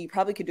at 20. You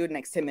probably could do it in the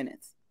next 10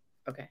 minutes.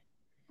 Okay.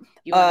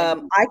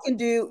 I can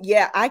do,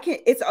 I can.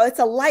 It's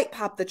a light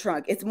pop the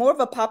trunk. It's more of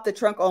a pop the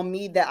trunk on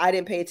me that I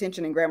didn't pay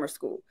attention in grammar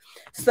school.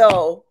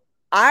 So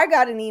I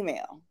got an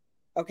email.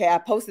 Okay, I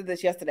posted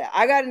this yesterday.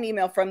 I got an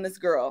email from this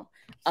girl.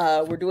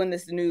 We're doing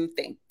this new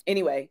thing.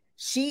 Anyway,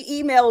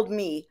 she emailed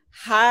me,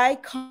 hi,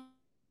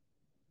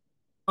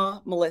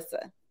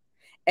 Melissa,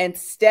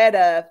 instead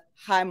of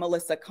hi,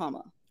 Melissa,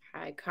 comma.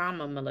 Hi,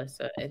 comma,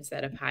 Melissa,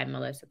 instead of hi,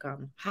 Melissa,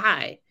 comma.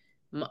 Hi.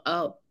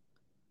 Oh,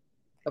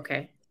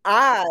 okay.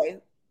 I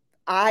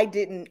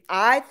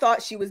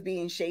thought she was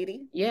being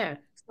shady. Yeah.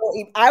 So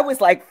I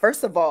was like,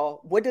 first of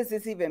all, what does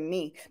this even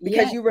mean?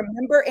 Because you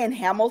remember in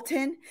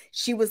Hamilton,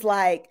 she was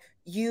like,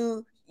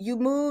 you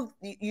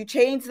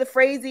changed the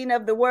phrasing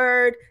of the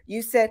word.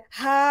 You said,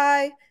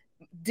 hi,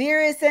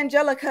 dearest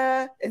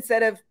Angelica,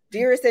 instead of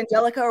dearest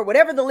Angelica, or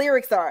whatever the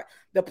lyrics are.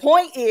 The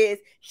point is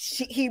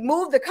he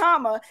moved the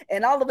comma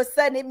and all of a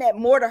sudden it meant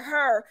more to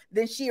her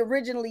than she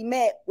originally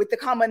meant with the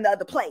comma in the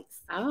other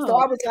place. Oh. So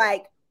I was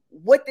like,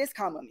 what this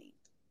comma mean?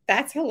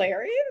 That's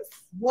hilarious.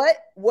 What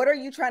are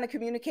you trying to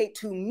communicate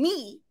to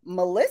me,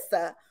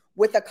 Melissa,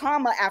 with a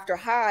comma after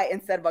hi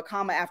instead of a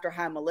comma after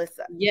hi,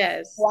 Melissa?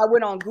 Yes. So I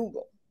went on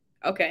Google.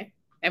 Okay.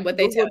 And what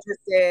they just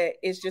said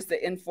it's just an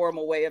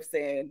informal way of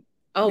saying.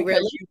 Oh,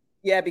 really?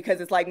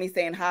 Because it's like me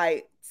saying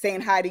hi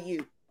to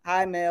you.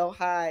 Hi, Mel.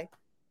 Hi.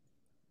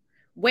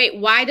 Wait,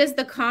 why does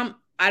the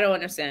I don't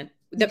understand.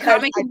 The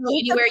comma can go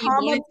anywhere you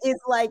want.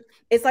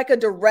 It's like a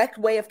direct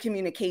way of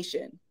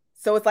communication.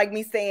 So it's like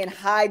me saying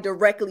hi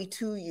directly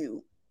to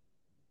you.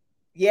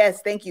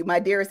 Yes, thank you. My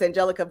dearest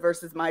Angelica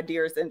versus my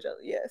dearest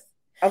Angelica. Yes.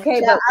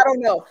 Okay. But I don't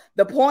know.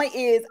 The point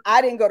is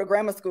I didn't go to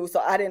grammar school, so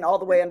I didn't all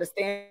the way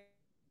understand.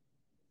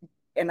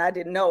 and I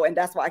didn't know, and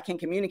that's why I can't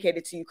communicate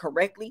it to you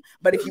correctly.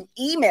 But if you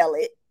email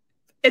it,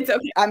 it's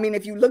okay. I mean,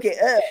 if you look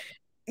it up.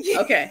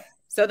 Okay.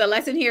 So the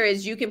lesson here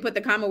is you can put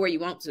the comma where you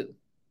want to.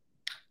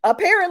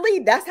 Apparently,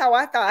 that's how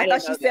I thought. I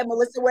thought she said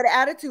Melissa with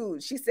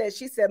attitude. She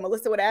said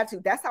Melissa with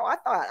attitude. That's how I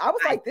thought. I was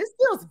like, this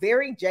feels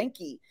very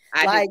janky.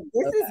 Like,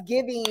 this is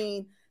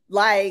giving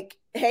like,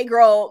 hey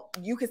girl,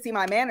 you can see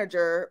my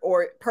manager,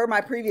 or per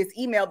my previous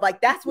email.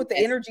 Like, that's what the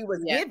energy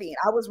was giving.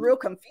 I was real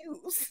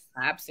confused.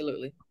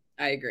 Absolutely.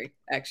 I agree.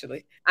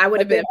 Actually, I would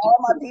have been all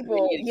my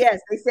people. Yes,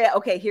 they said,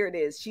 okay, here it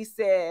is. She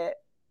said,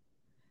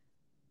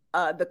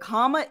 the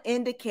comma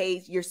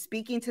indicates you're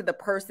speaking to the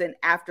person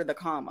after the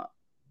comma.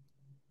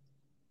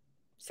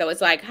 So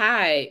it's like,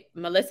 hi,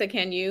 Melissa,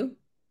 can you?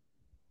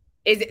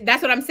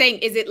 That's what I'm saying.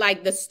 Is it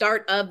like the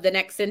start of the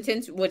next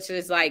sentence, which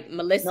is like,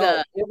 Melissa?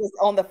 No, it was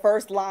on the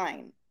first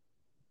line.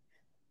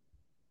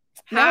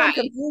 Hi. Now I'm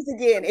confused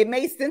again. It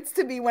made sense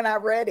to me when I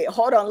read it.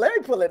 Hold on, let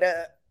me pull it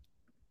up.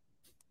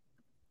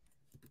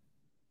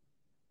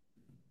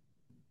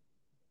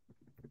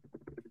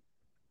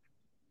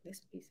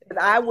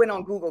 I went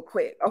on Google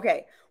quick.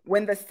 Okay.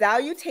 When the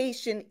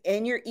salutation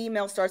in your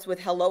email starts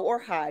with hello or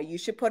hi, you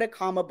should put a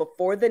comma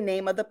before the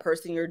name of the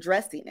person you're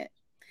addressing it.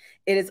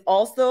 It is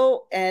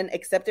also an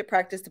accepted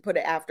practice to put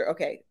it after.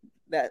 Okay.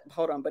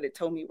 Hold on, but it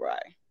told me why.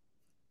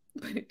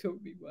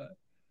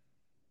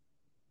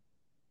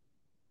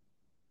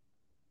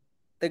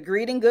 The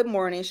greeting good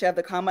morning should have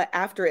the comma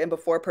after it and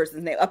before a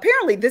person's name.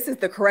 Apparently, this is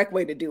the correct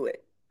way to do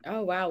it.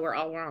 Oh, wow. We're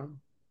all wrong.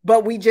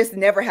 But we just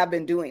never have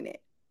been doing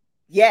it.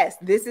 Yes,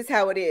 this is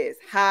how it is.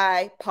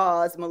 Hi,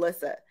 pause,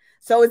 Melissa.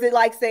 So is it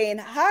like saying,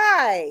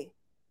 hi,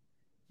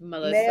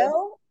 Melissa?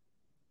 Mel?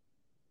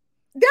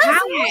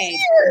 That's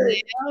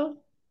weird. Mel?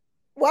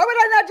 Why would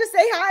I not just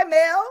say hi,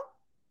 Mel?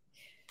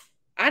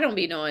 I don't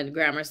be knowing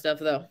grammar stuff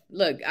though.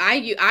 Look,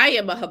 I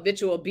am a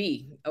habitual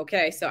B.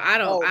 Okay, so I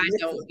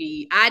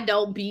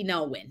don't be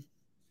knowing.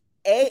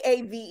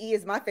 AAVE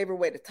is my favorite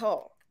way to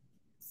talk.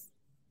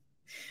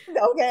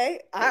 Okay,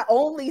 I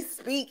only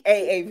speak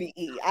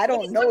AAVE. I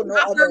don't know no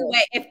other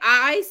way. If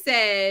I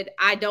said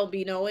I don't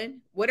be knowing,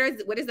 what is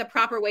the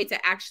proper way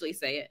to actually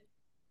say it?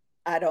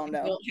 I don't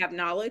know. You don't have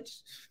knowledge.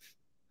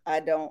 I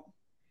don't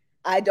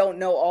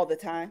know all the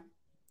time.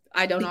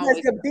 I don't because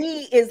always the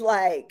B is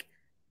like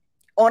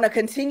on a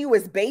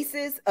continuous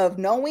basis of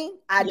knowing.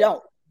 I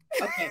don't.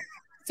 Okay,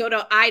 so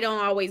I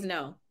don't always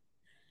know.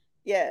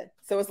 Yeah,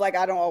 so it's like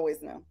I don't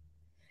always know.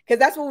 Because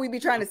that's what we be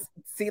trying to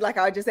see, like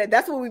I just said,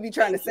 that's what we be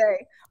trying to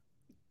say.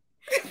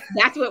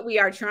 That's what we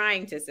are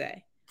trying to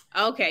say.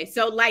 Okay,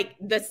 so like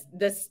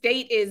the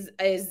state is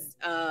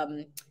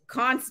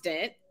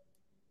constant.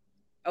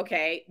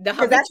 Okay, the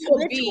habitual that's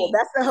habitual.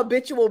 That's the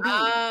habitual B.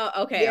 Oh,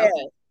 okay, yeah.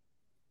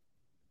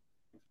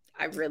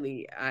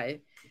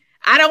 Okay.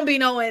 I don't be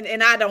knowing,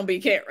 and I don't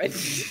be caring.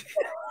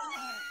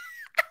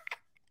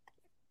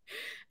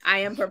 I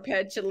am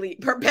perpetually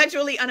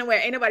unaware.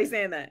 Ain't nobody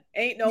saying that.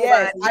 Ain't nobody.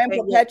 Yes, I am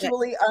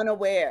perpetually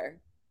unaware.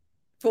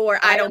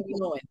 I don't be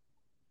knowing.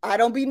 I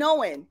don't be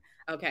knowing.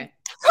 Okay.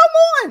 Come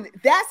on.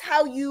 That's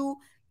how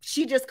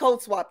she just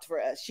code swapped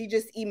for us. She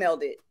just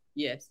emailed it.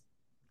 Yes.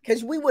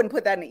 Because we wouldn't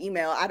put that in an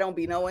email. I don't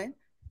be knowing.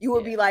 You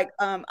would be like,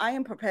 I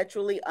am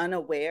perpetually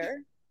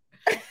unaware.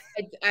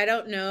 I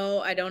don't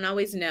know. I don't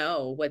always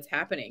know what's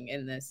happening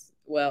in this.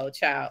 Well,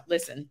 child,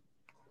 listen.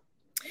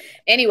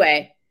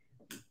 Anyway,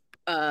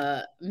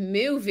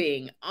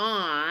 moving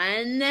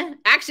on.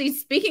 Actually,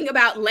 speaking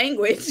about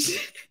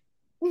language,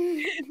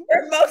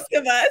 for most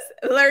of us,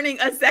 learning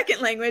a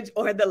second language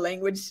or the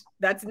language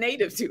that's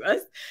native to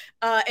us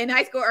in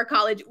high school or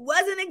college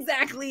wasn't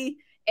exactly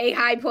a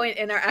high point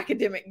in our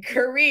academic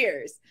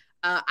careers.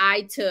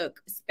 I took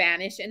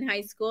Spanish in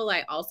high school.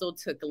 I also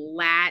took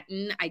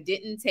Latin. I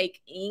didn't take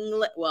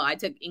English. Well, I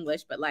took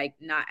English, but like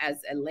not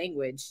as a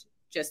language,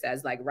 just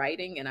as like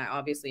writing. And I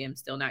obviously am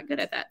still not good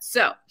at that.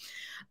 So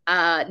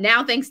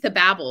now, thanks to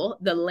Babbel,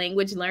 the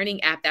language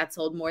learning app that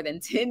sold more than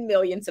 10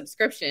 million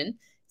subscriptions,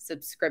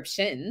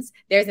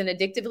 there's an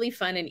addictively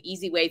fun and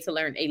easy way to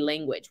learn a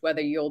language.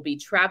 Whether you'll be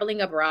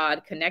traveling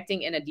abroad,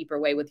 connecting in a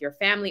deeper way with your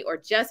family, or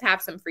just have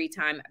some free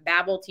time,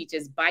 Babbel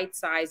teaches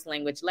bite-sized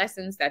language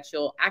lessons that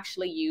you'll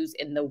actually use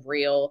in the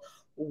real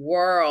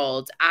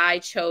world. I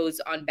chose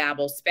on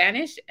Babbel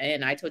Spanish,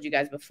 and I told you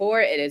guys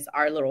before, it is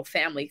our little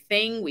family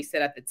thing. We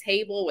sit at the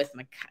table with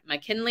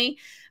McKinley.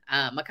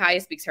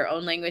 Makaya speaks her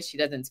own language. She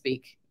doesn't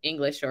speak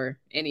English or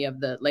any of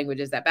the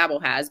languages that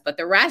Babbel has, but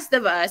the rest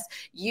of us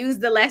use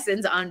the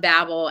lessons on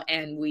Babbel,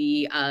 and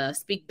we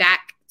speak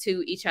back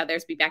to each other,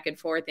 speak back and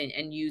forth,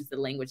 and use the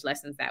language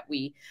lessons that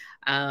we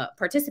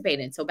participate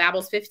in. So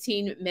Babbel's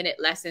 15-minute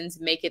lessons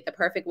make it the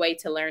perfect way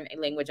to learn a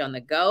language on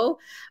the go.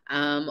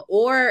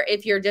 Or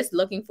if you're just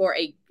looking for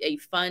a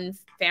fun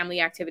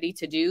family activity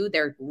to do,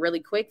 they're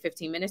really quick,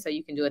 15 minutes, so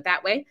you can do it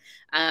that way.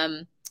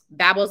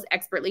 Babbel's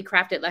expertly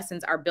crafted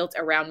lessons are built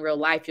around real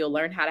life. You'll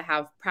learn how to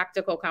have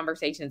practical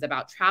conversations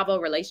about travel,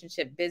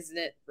 relationships,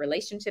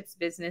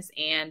 business,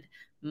 and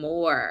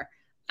more.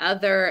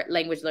 Other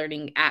language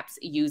learning apps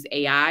use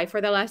AI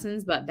for the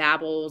lessons, but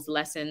Babbel's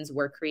lessons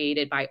were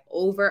created by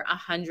over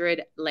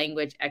 100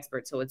 language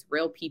experts. So it's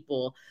real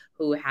people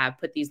who have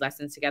put these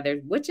lessons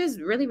together, which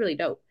is really, really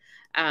dope.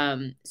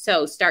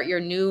 So start your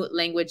new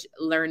language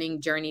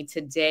learning journey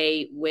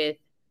today with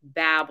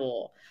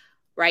Babbel.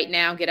 Right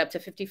now, get up to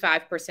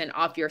 55%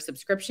 off your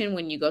subscription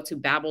when you go to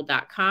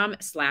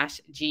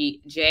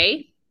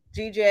babbel.com/GJ.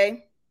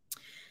 GJ.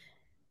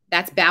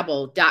 That's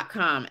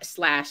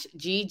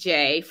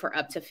babbel.com/GJ for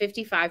up to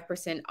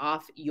 55%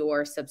 off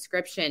your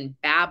subscription.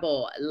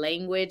 Babbel,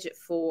 language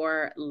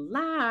for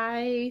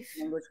life.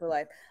 Language for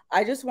life.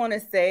 I just want to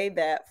say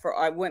that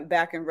I went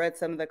back and read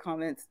some of the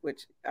comments,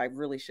 which I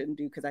really shouldn't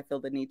do because I feel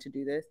the need to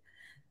do this.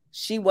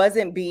 She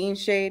wasn't being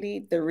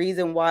shady. The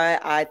reason why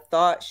I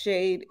thought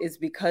shade is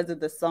because of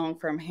the song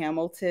from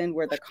Hamilton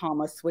where the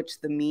comma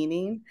switched the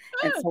meaning.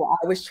 And so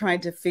I was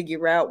trying to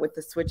figure out with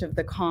the switch of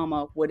the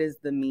comma, what is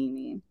the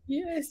meaning?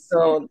 Yes.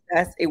 So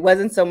it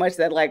wasn't so much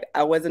that like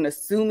I wasn't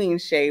assuming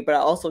shade, but I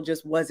also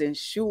just wasn't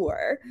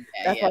sure.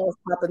 That's why I was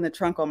popping the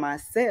trunk on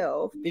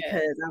myself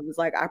because I was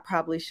like, I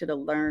probably should have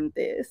learned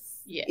this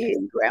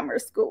in grammar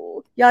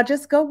school. Y'all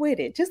just go with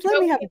it. Just let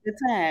me have a good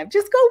time.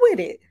 Just go with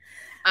it.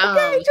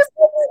 Okay, just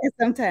go with it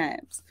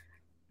sometimes.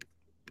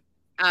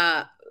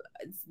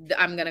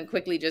 I'm going to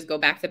quickly just go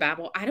back to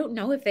Babbel. I don't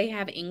know if they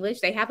have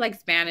English. They have like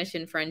Spanish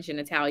and French and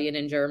Italian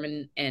and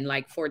German and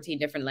like 14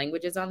 different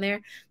languages on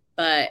there.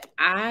 But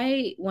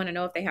I want to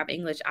know if they have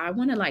English. I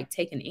want to like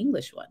take an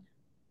English one.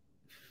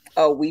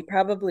 Oh, we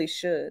probably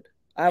should.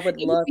 I would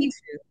love to.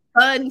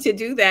 Fun to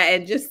do that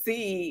and just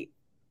see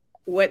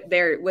what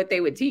they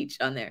would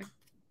teach on there.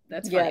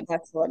 That's funny. Yeah,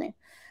 that's funny.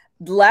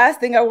 The last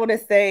thing I want to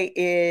say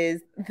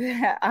is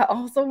that I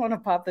also want to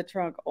pop the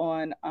trunk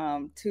on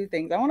two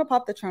things. I want to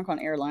pop the trunk on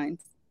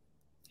airlines.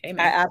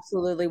 Amen. I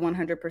absolutely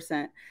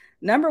 100%.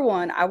 Number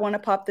one, I want to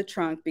pop the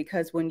trunk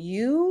because when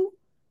you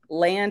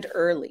land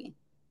early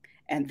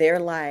and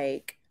they're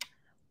like,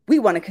 we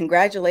want to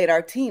congratulate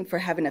our team for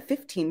having a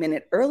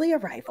 15-minute early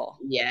arrival.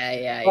 But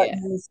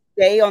you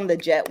stay on the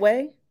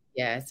jetway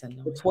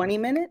for 20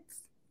 minutes.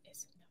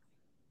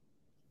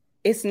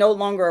 It's no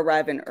longer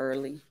arriving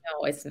early.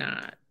 No, it's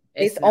not.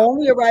 It's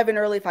only arriving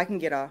early if I can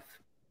get off.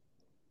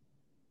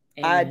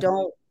 Amen.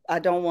 I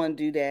don't want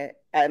to do that.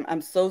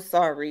 I'm so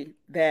sorry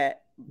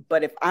but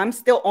if I'm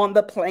still on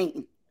the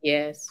plane,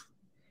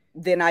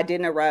 then I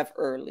didn't arrive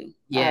early.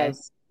 And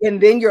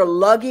then your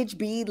luggage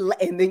be late.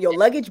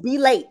 Be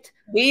late.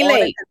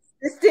 On a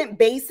consistent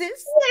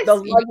basis, the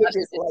luggage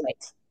is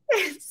late.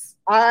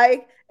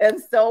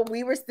 And so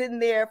we were sitting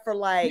there for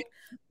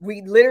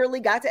we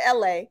literally got to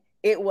LA.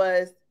 It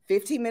was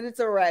 15 minutes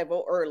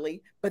arrival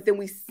early, but then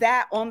we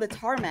sat on the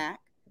tarmac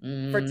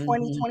for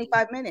 20,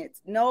 25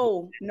 minutes.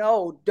 No,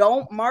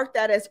 don't mark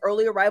that as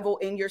early arrival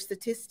in your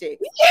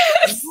statistics.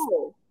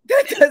 No,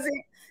 it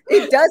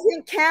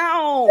doesn't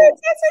count. It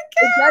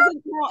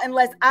doesn't count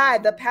unless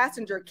the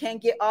passenger, can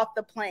get off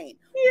the plane.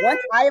 Once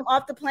I am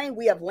off the plane,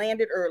 we have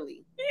landed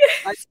early.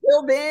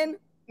 Until then,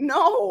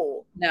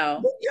 no,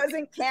 it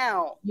doesn't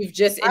count. You've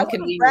just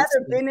inconvenienced. I would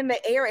rather been in the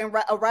air and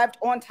arrived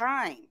on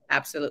time.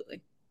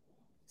 Absolutely.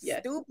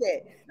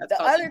 Stupid.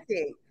 The other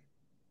thing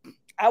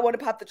I want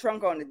to pop the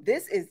trunk on,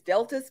 this is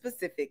Delta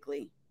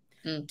specifically.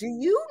 Do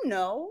you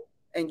know,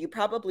 and you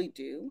probably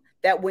do,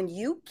 that when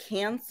you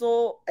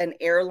cancel an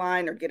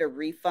airline or get a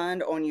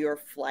refund on your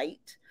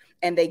flight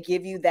and they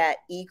give you that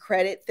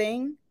e-credit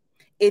thing,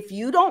 if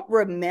you don't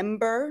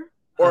remember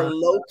or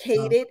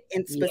locate it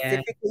and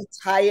specifically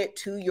tie it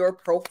to your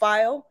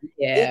profile,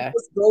 it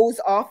just goes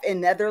off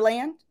in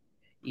Netherlands.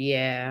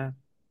 Then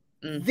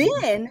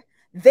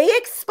they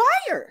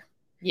expire.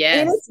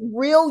 And it's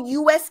real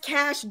US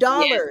cash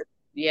dollars.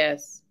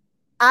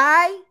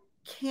 I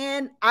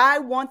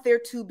want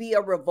there to be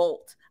a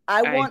revolt.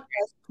 I want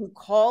us to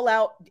call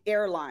out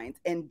airlines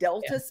and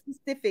Delta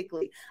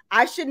specifically.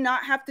 I should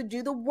not have to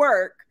do the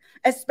work,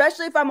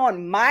 especially if I'm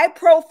on my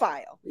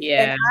profile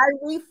and I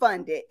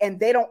refund it and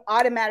they don't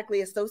automatically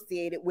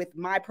associate it with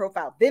my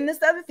profile. Then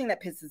this other thing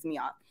that pisses me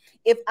off.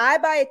 If I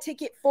buy a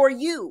ticket for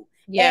you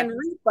and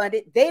refund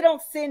it, they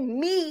don't send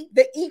me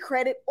the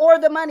e-credit or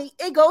the money.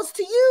 It goes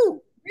to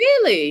you.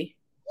 Really?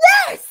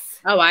 Yes.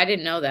 Oh, I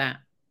didn't know that.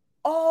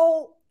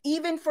 Oh,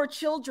 even for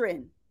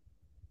children.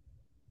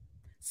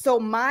 So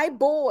my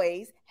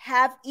boys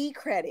have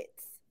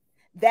e-credits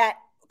that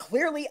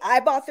clearly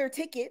I bought their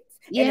tickets.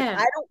 And if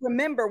I don't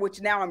remember,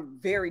 which now I'm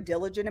very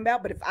diligent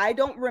about, but if I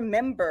don't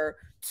remember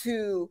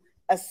to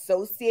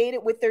associate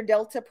it with their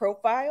Delta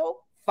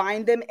profile,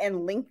 find them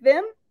and link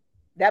them,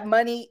 that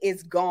money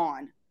is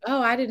gone.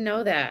 Oh, I didn't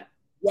know that.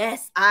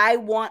 Yes, I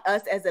want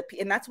us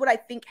and that's what I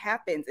think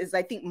happens is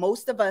I think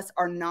most of us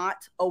are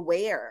not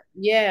aware.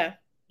 You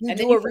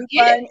do a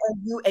refund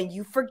and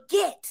you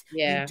forget.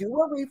 You do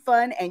a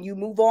refund and you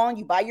move on.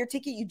 You buy your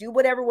ticket. You do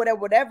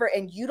whatever.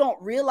 And you don't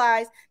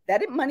realize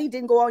that money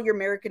didn't go on your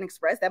American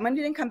Express. That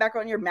money didn't come back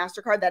on your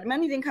MasterCard. That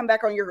money didn't come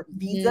back on your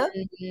Visa.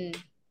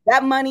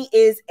 That money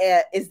is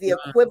the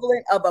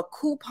equivalent of a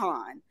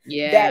coupon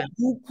that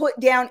you put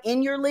down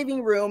in your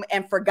living room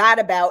and forgot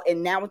about,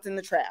 and now it's in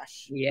the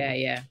trash.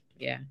 Yeah.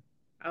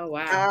 Oh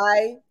wow.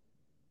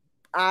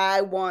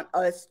 I want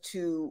us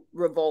to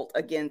revolt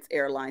against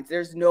airlines.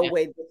 There's no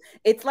way.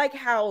 It's like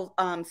how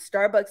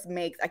Starbucks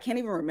makes, I can't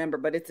even remember,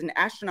 but it's an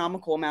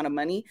astronomical amount of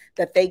money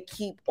that they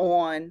keep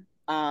on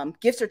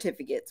gift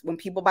certificates when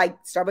people buy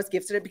Starbucks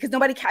gift certificates, because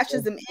nobody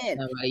cashes them in.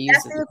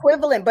 That's the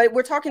equivalent, but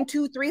we're talking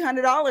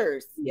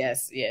 $200-$300.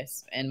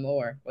 Yes, and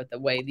more with the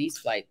way these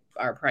flights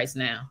are priced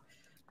now.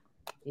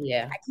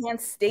 Yeah, I can't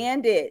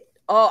stand it.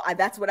 Oh,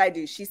 that's what I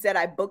do. She said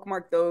I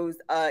bookmarked those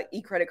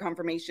e-credit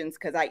confirmations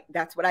because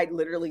that's what I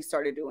literally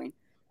started doing.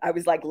 I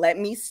was like, let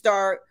me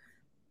start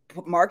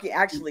marking.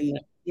 Actually,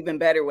 even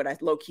better, what I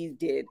low-key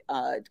did,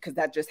 because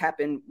that just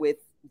happened with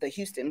the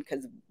Houston,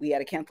 because we had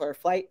to cancel our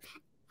flight,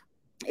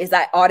 is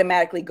I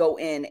automatically go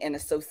in and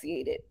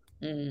associate it.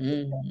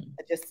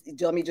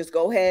 Let me just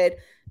go ahead.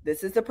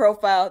 This is the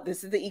profile.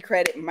 This is the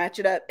e-credit. Match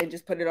it up and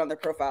just put it on their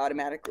profile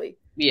automatically.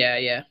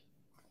 Yeah.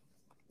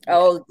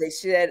 Oh, they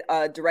should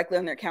directly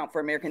on their account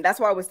for American.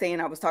 That's why I was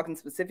saying I was talking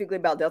specifically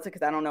about Delta,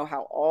 because I don't know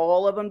how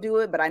all of them do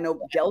it, but I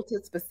know Delta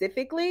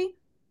specifically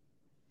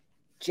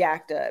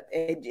jacked up.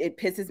 It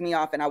pisses me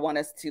off, and I want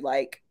us to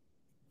I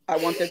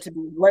want there to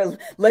be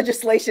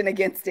legislation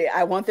against it.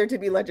 I want there to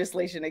be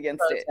legislation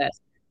against it.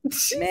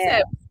 She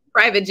said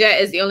private jet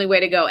is the only way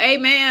to go.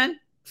 Amen.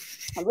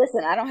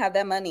 Listen, I don't have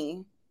that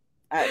money.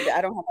 I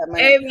don't have that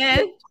money.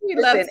 Amen.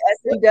 Listen,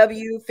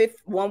 SMW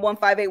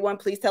 11581,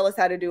 please tell us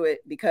how to do it,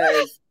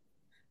 because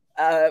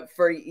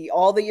for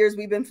all the years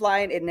we've been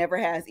flying, it never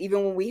has.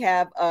 Even when we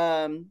have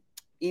our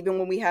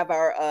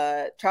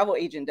travel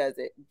agent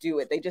do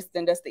it. They just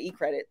send us the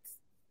e-credits.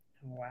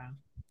 Wow.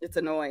 It's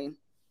annoying.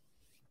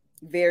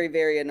 Very,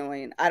 very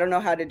annoying. I don't know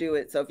how to do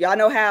it. So if y'all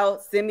know how,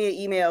 send me an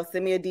email,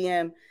 send me a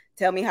DM,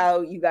 tell me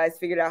how you guys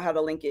figured out how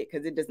to link it,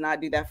 because it does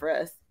not do that for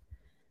us.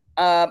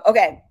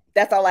 Okay.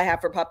 That's all I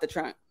have for Pop the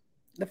Trunk.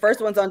 The first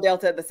one's on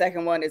Delta. The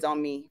second one is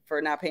on me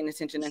for not paying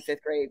attention in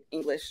 5th grade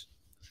English.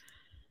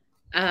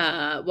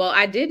 Well,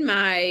 I did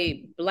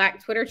my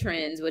Black Twitter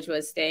trends, which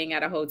was staying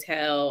at a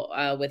hotel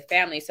with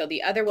family. So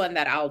the other one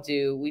that I'll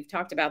do, we've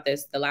talked about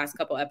this the last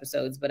couple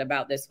episodes, but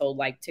about this whole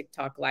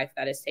TikTok life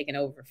that has taken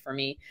over for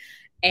me.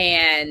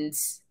 And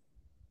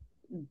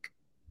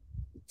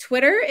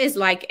Twitter is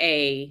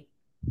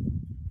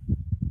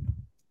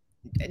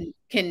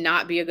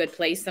cannot be a good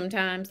place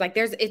sometimes.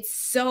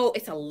 It's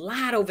a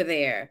lot over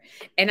there.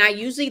 And I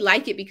usually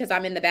like it because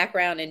I'm in the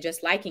background and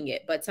just liking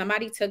it. But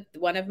somebody took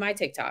one of my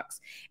TikToks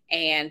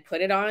and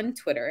put it on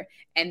Twitter,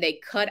 and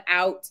they cut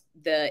out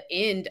the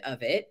end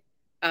of it.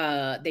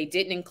 They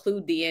didn't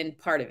include the end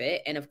part of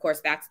it. And of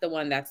course, that's the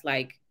one that's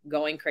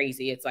going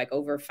crazy. It's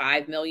over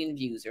 5 million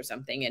views or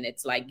something. And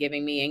it's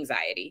giving me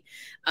anxiety.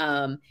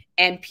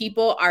 And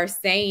people are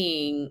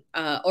saying,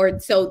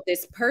 so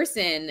this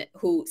person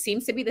who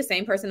seems to be the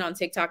same person on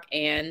TikTok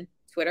and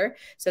Twitter.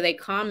 So they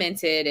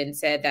commented and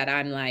said that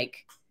I'm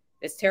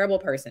this terrible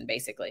person,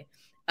 basically.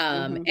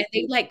 And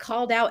they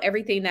called out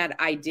everything that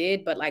I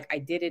did, but I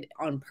did it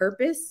on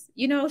purpose.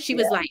 She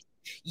was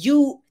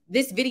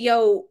this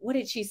video, what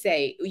did she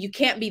say? You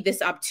can't be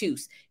this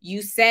obtuse.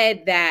 You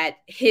said that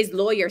his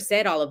lawyer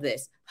said all of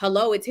this.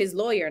 Hello, it's his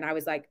lawyer. And I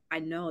was like, I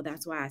know,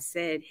 that's why I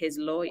said his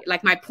lawyer.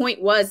 My point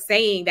was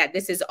saying that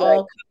this is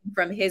all coming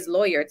from his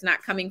lawyer. It's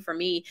not coming from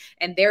me.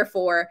 And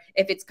therefore,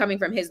 if it's coming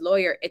from his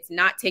lawyer, it's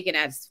not taken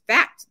as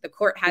fact. The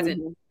court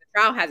hasn't, the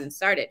trial hasn't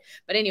started.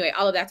 But anyway,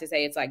 all of that to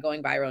say, it's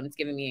going viral and it's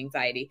giving me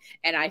anxiety.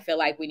 And I feel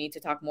like we need to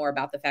talk more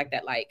about the fact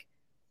that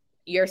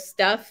your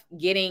stuff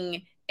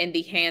getting in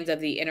the hands of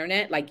the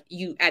internet,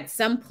 at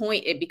some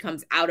point it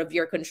becomes out of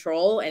your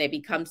control and it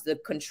becomes the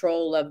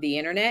control of the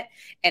internet.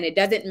 And it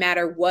doesn't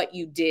matter what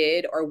you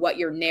did or what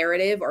your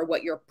narrative or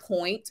what your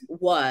point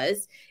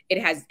was.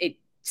 It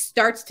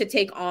starts to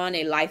take on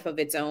a life of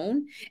its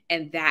own.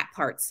 And that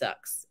part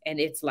sucks. And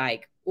it's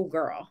oh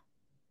girl,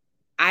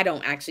 I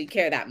don't actually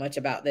care that much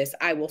about this.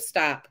 I will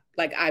stop.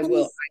 I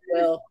will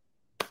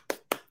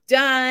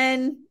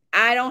done.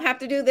 I don't have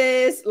to do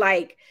this.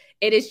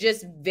 It is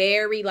just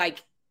very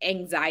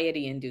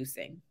anxiety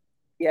inducing.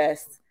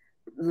 Yes.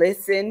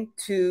 Listen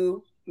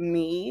to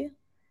me.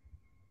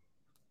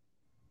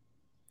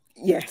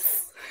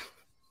 Yes.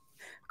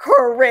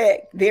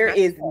 Correct. There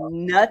is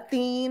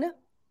nothing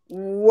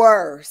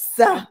worse.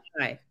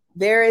 Right.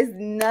 There is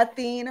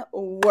nothing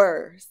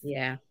worse.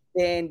 Yeah.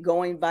 Than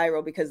going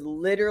viral, because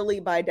literally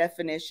by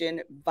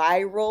definition,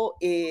 viral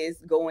is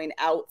going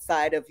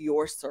outside of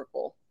your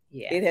circle.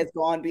 Yeah. It has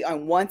gone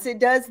beyond. Once it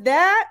does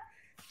that,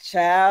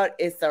 child,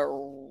 it's a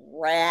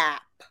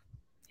wrap.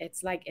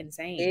 It's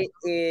insane. It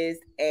is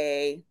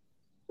a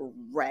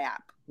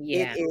wrap.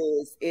 Yeah.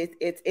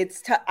 It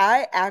is.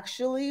 I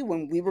actually,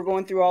 when we were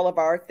going through all of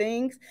our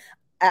things,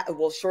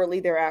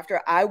 shortly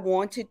thereafter, I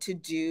wanted to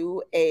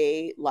do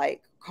a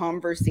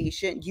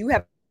conversation.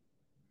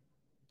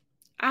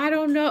 I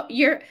don't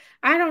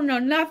know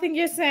nothing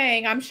you're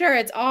saying. I'm sure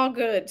it's all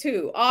good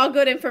too. All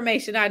good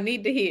information I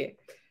need to hear.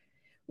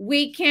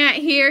 We can't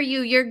hear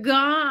you. You're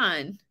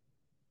gone.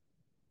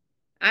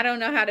 I don't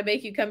know how to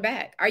make you come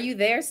back. Are you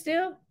there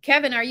still?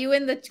 Kevin, are you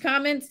in the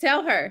comments?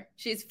 Tell her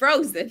she's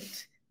frozen.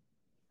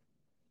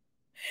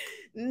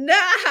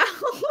 No.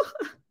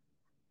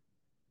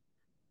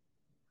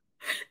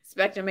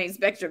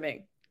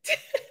 Spectruming.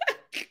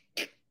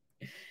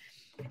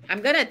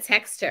 I'm going to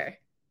text her.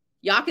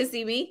 Y'all can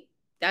see me.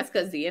 That's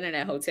because the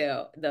internet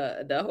hotel,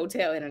 the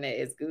hotel internet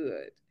is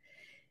good.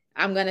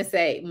 I'm going to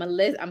say,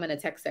 Melissa, I'm going to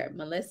text her.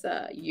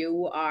 Melissa,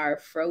 you are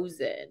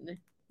frozen.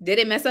 Did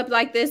it mess up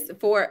like this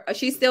for,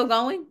 she's still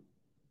going?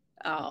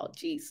 Oh,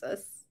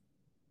 Jesus.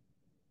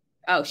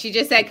 Oh, she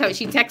just said,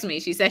 she texted me.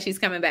 She said she's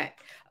coming back.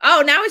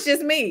 Oh, now it's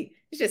just me.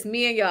 It's just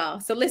me and y'all.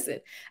 So listen,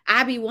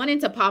 I be wanting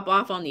to pop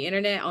off on the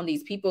internet on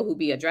these people who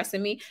be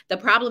addressing me. The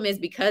problem is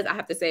because, I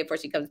have to say it before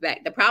she comes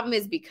back. The problem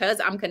is because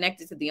I'm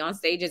connected to the on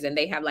stages and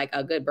they have like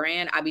a good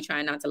brand. I be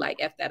trying not to like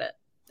F that up.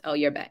 Oh,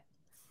 you're back.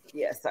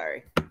 Yeah,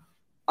 sorry.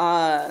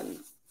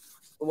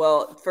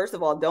 Well, first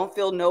of all, don't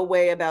feel no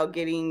way about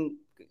getting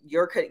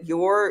you're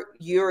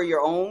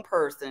your own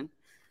person.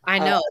 I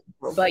know,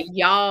 but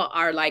y'all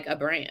are like a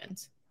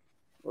brand.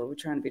 Well, we're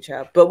trying to be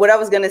child. But what I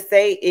was going to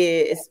say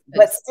is,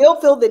 but still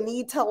feel the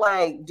need to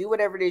like do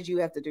whatever it is you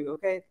have to do.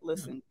 Okay.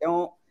 Listen,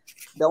 don't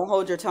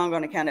hold your tongue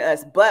on account of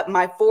us. But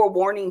my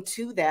forewarning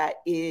to that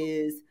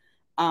is,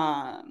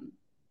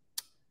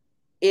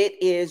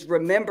 it is,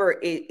 remember,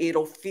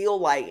 it'll feel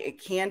like,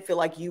 it can feel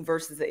like you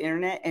versus the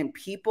internet, and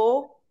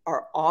people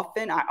are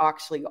often, I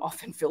actually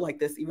often feel like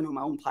this even on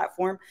my own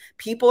platform.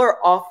 People are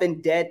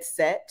often dead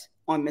set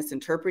on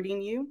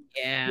misinterpreting you.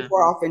 Yeah. People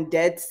are often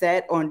dead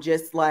set on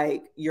just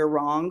like, you're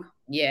wrong.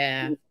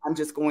 Yeah. I'm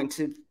just going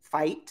to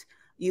fight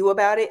you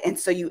about it. And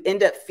so you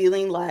end up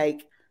feeling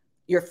like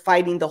you're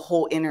fighting the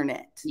whole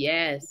internet.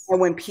 Yes. And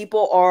when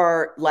people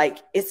are like,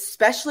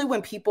 especially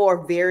when people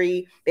are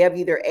they have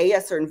either A,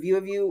 a certain view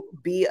of you,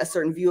 B, a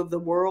certain view of the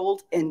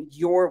world, and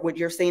what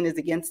you're saying is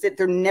against it,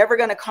 they're never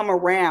going to come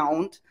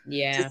around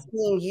to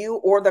seeing you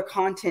or the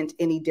content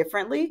any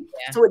differently.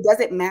 Yeah. So it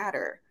doesn't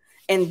matter.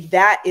 And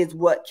that is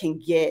what can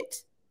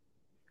get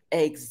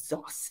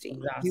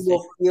exhausting. You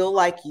will feel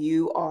like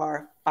you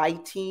are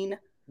fighting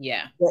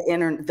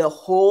the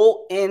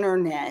whole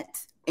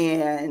internet,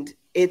 and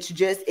it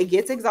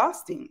gets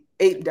exhausting.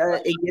 It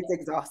gets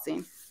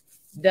exhausting.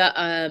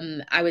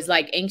 I was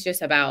like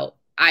anxious about,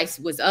 I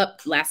was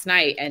up last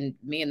night and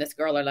me and this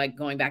girl are like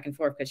going back and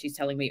forth because she's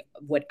telling me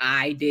what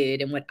I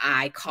did and what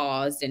I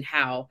caused and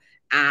how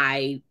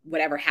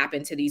whatever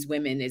happened to these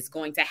women is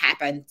going to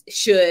happen,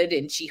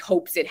 and she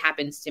hopes it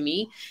happens to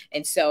me.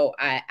 And so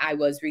I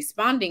was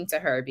responding to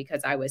her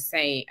because I was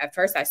saying, at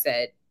first I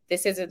said,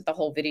 this isn't the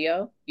whole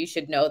video. You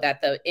should know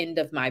that the end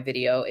of my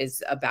video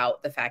is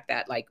about the fact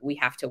that like we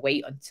have to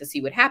wait to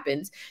see what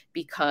happens,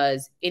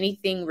 because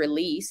anything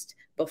released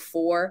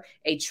before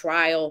a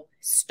trial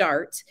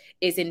starts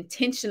is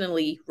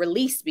intentionally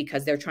released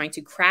because they're trying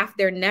to craft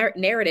their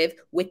narrative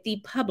with the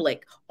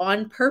public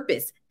on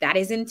purpose. That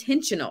is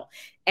intentional.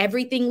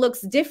 Everything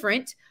looks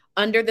different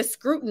under the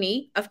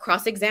scrutiny of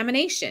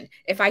cross-examination.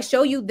 If I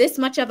show you this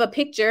much of a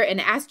picture and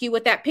ask you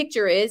what that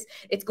picture is,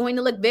 it's going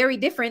to look very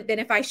different than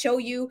if I show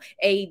you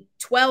a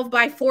 12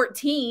 by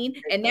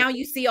 14 and now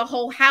you see a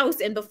whole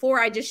house and before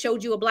I just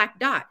showed you a black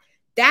dot.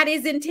 That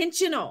is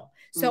intentional.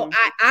 So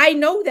I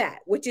know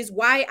that, which is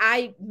why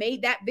I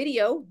made that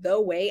video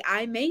the way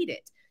I made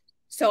it.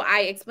 So I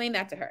explained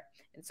that to her.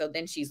 And so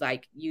then she's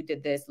like, you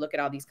did this. Look at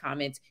all these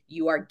comments.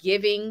 You are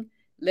giving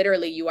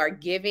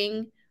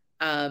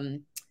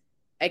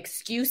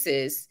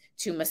excuses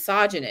to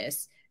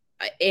misogynists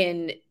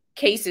in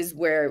cases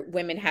where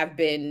women have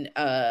been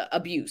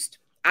abused.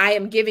 I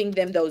am giving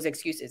them those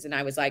excuses. And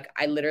I was like,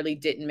 I literally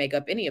didn't make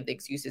up any of the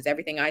excuses.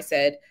 Everything I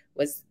said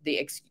was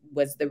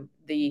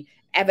the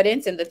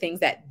evidence and the things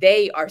that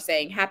they are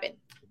saying happened.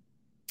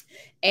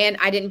 And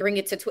I didn't bring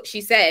it to she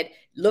said,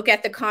 look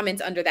at the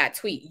comments under that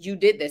tweet. You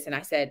did this. And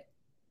I said,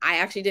 I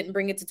actually didn't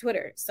bring it to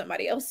Twitter.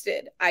 Somebody else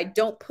did. I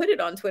don't put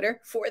it on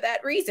Twitter for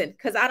that reason,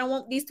 because I don't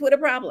want these Twitter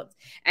problems.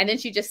 And then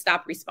she just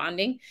stopped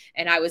responding.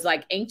 And I was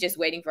like anxious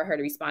waiting for her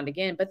to respond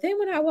again. But then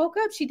when I woke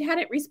up, she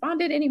hadn't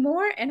responded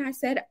anymore. And I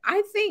said,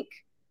 I think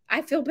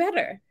I feel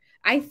better.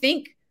 I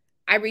think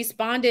I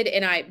responded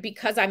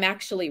because I'm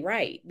actually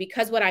right,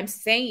 because what I'm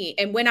saying,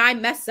 and when I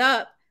mess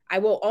up, I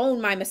will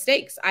own my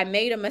mistakes. I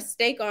made a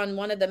mistake on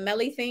one of the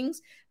Melly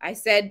things. I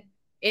said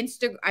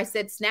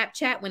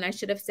Snapchat when I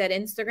should have said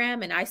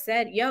Instagram. And I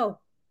said, yo,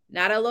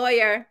 not a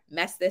lawyer,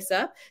 mess this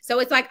up. So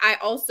it's like, I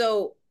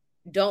also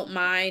don't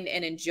mind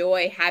and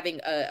enjoy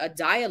having a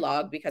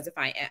dialogue, because if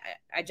I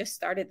just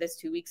started this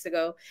 2 weeks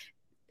ago,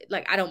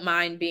 like, I don't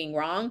mind being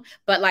wrong,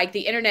 but like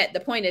the internet, the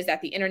point is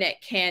that the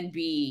internet can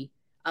be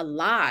a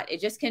lot.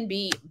 It just can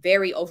be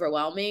very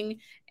overwhelming.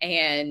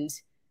 And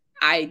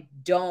I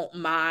don't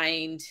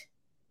mind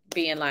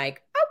being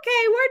like,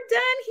 okay, we're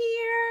done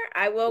here.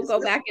 I will go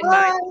back in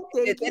my,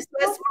 this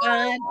was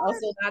fun,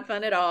 also not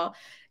fun at all.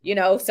 You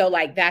know, so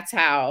like, that's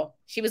how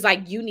she was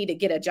like, you need to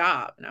get a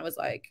job. And I was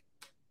like,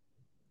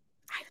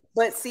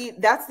 but see,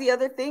 that's the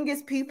other thing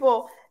is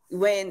people,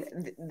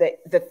 when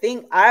the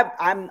thing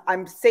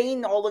I'm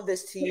saying all of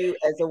this to you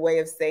as a way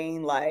of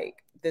saying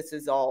like this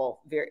is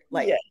all very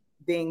like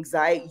the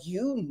anxiety,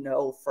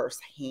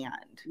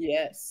 firsthand.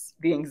 Yes.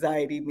 The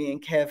anxiety me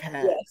and Kev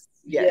had. Yes.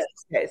 Yes.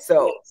 Okay.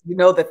 So you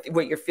know that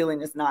what you're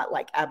feeling is not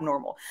like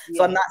abnormal.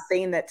 So I'm not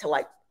saying that to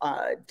like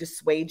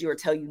dissuade you or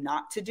tell you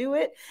not to do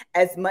it,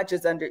 as much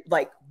as under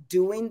like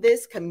doing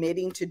this,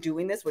 committing to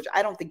doing this, which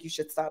I don't think you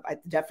should stop. I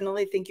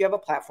definitely think you have a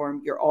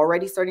platform. You're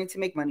already starting to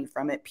make money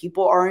from it.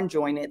 People are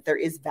enjoying it. There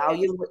is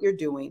value in what you're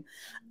doing.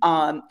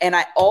 And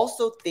I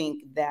also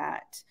think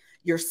that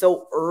you're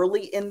so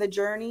early in the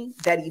journey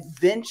that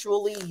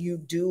eventually you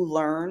do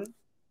learn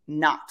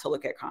not to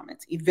look at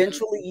comments.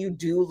 Eventually you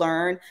do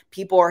learn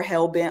people are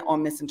hell-bent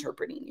on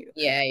misinterpreting you.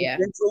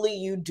 Eventually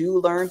you do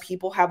learn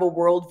people have a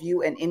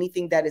worldview, and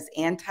anything that is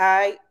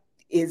anti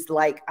is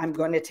like, I'm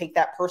going to take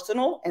that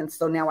personal, and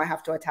so now I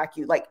have to attack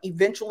you. Like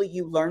eventually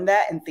you learn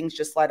that and things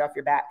just slide off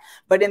your back.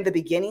 But in the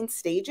beginning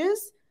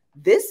stages,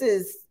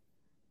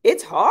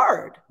 it's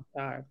hard.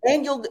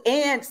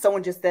 And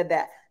someone just said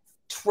that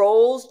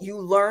trolls, you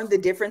learn the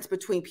difference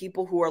between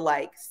people who are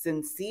like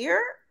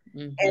sincere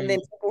and then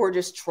people who are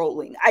just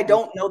trolling. I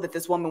don't know that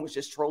this woman was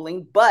just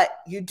trolling, but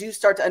you do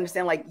start to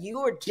understand like you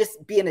are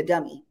just being a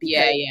dummy,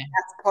 because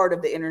that's part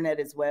of the internet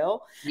as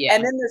well.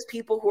 And then there's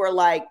people who are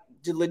like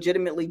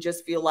legitimately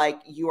just feel like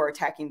you are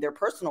attacking their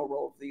personal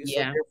worldview. So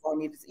therefore,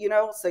 you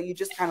know, so you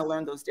just kind of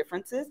learn those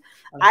differences.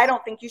 I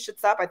don't think you should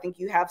stop. I think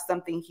you have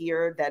something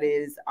here that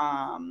is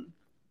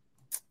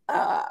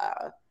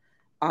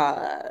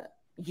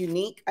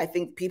unique. I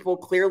think people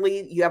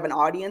clearly, you have an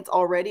audience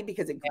already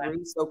because it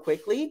grew so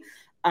quickly.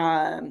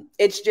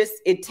 It's just,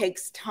 it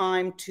takes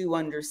time to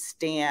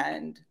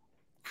understand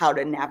how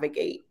to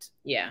navigate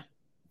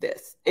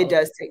this. It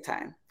does take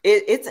time.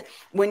 It's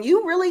when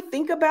you really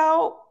think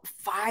about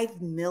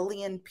 5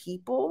 million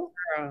people.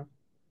 Girl,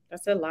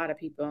 that's a lot of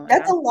people.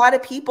 That's a lot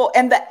of people.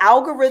 And the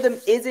algorithm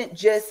isn't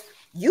just,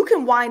 you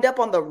can wind up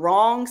on the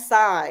wrong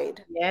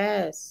side.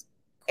 Yes.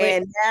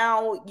 And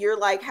now you're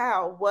like,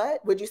 how?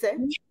 What would you say?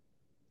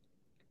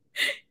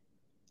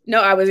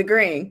 No, I was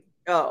agreeing.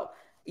 Oh,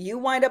 you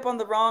wind up on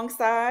the wrong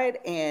side,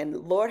 and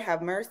Lord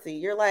have mercy,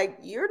 you're like,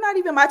 you're not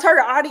even my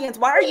target audience.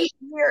 Why are you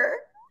here?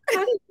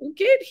 How did you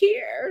get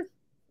here?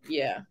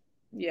 Yeah,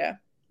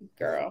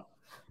 girl.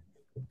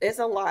 It's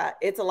a lot.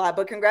 It's a lot.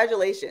 But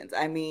congratulations.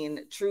 I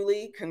mean,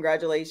 truly,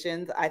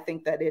 congratulations. I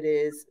think that it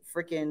is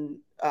freaking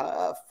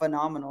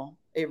phenomenal.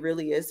 It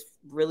really is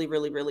really,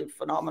 really, really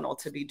phenomenal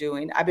to be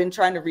doing. I've been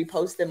trying to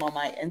repost them on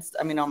my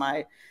on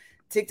my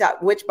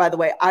TikTok, which, by the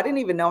way, I didn't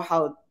even know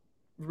how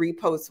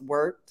reposts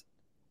worked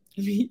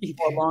for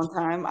a long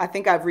time. I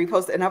think I've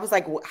reposted and I was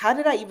like, how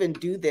did I even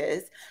do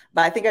this?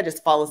 But I think I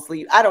just fall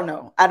asleep. I don't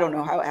know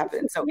how it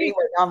happened. So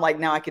anyway, I'm like,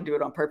 now I can do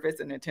it on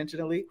purpose and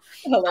intentionally.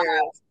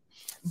 Hilarious.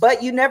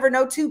 But you never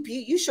know too.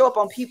 You show up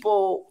on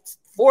people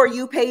For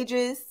You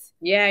pages.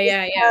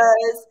 Because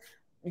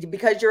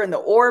you're in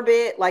the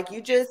orbit. Like you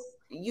just,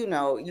 you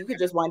know, you could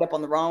just wind up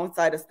on the wrong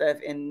side of stuff.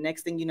 And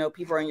next thing you know,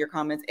 people are in your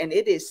comments, and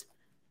it is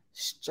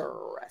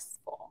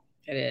stressful.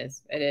 It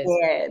is.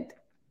 And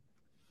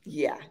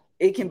yeah,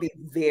 it can be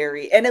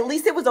very, and at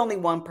least it was only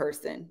one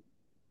person.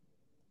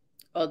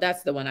 Oh,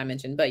 that's the one I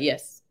mentioned, but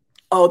yes.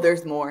 Oh,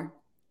 there's more.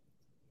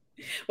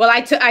 Well,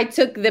 I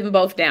took them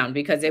both down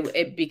because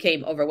it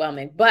became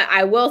overwhelming. But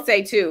I will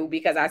say too,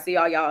 because I see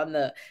all y'all in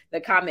the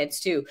comments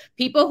too,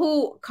 people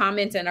who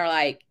comment and are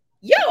like,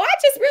 yo, I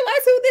just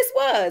realized who this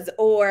was,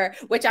 or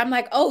which I'm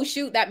like, oh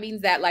shoot, that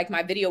means that like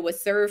my video was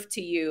served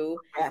to you,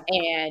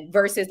 and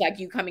versus like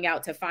you coming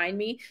out to find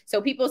me. So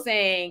people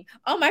saying,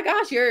 oh my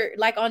gosh, you're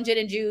like on Gin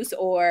and Juice,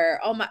 or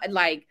oh my,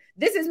 like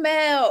this is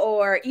Mel,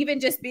 or even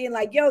just being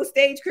like, yo,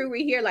 stage crew,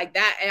 we here, like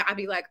that. And I'd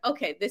be like,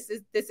 okay, this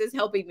is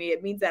helping me.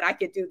 It means that I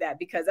could do that,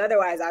 because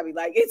otherwise I'd be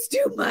like, it's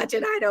too much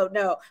and I don't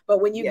know.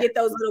 But when you get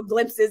those little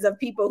glimpses of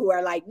people who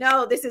are like,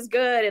 no, this is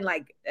good, and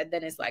like, and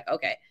then it's like,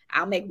 okay,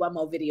 I'll make one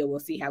more video.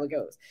 We'll see how it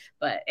goes.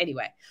 But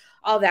anyway,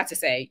 all that to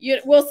say,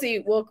 we'll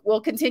see.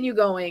 We'll continue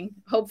going.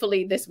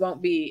 Hopefully this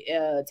won't be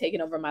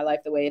taking over my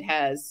life the way it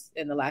has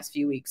in the last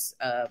few weeks.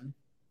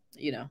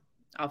 You know,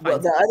 I'll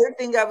find the other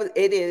thing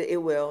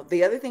it will.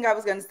 The other thing I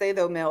was going to say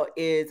though, Mel,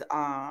 is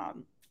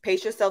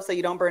pace yourself so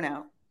you don't burn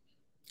out.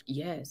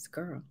 Yes,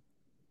 girl.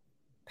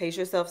 Pace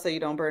yourself so you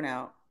don't burn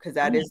out, because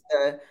that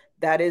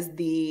is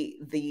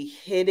the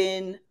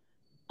hidden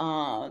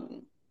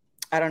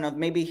I don't know,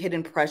 maybe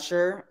hidden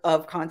pressure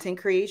of content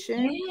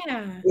creation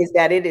is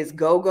that it is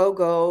go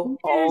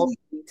all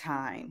the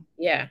time.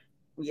 Yeah.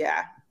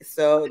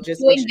 So just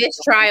doing this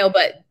trial,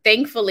 but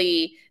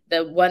thankfully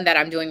the one that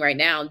I'm doing right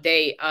now,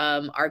 they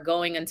are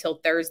going until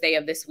Thursday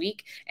of this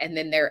week, and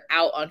then they're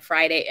out on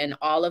Friday and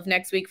all of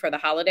next week for the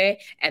holiday,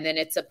 and then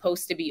it's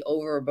supposed to be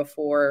over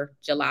before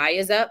July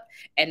is up.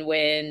 And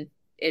when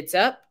it's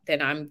up,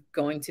 then I'm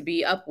going to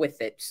be up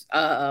with it.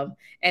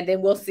 And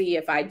then we'll see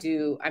if I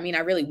do. I mean, I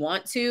really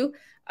want to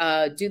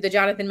do the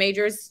Jonathan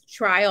Majors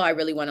trial. I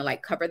really want to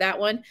like cover that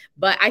one.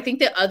 But I think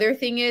the other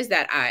thing is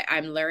that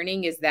I'm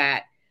learning is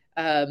that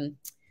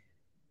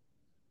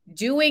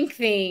doing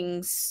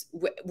things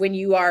when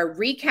you are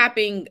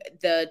recapping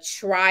the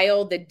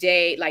trial, the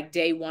day, like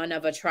day one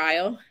of a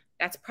trial,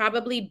 that's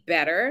probably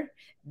better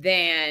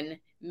than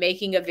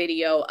making a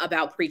video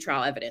about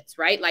pretrial evidence,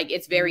 right? Like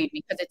it's very,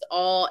 because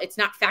it's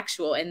not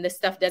factual and this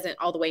stuff doesn't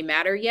all the way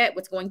matter yet.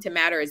 What's going to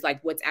matter is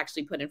like what's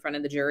actually put in front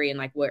of the jury and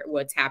like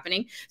what's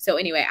happening. So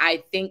anyway,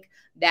 I think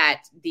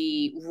that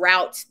the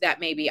route that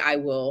maybe I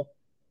will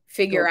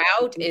figure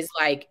out is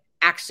like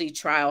actually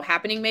trial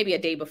happening, maybe a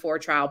day before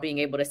trial, being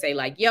able to say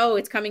like, yo,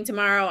 it's coming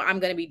tomorrow, I'm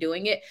going to be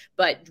doing it.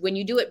 But when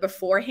you do it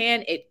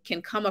beforehand, it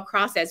can come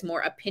across as more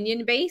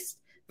opinion based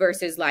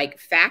versus like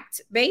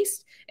fact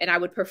based. And I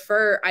would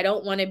prefer, I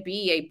don't want to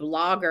be a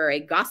blogger, a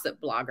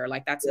gossip blogger.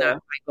 Like that's not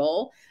my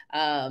goal.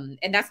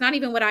 And that's not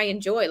even what I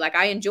enjoy. Like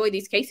I enjoy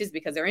these cases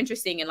because they're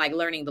interesting and like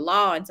learning the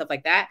law and stuff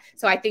like that.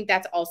 So I think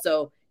that's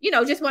also, you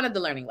know, just one of the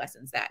learning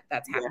lessons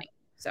that's happening.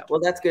 So,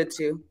 well, that's good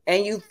too.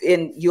 And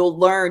you'll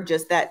learn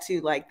just that too.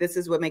 Like this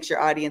is what makes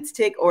your audience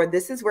tick, or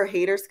this is where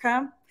haters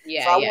come.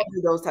 Yeah. So I want to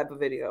do those type of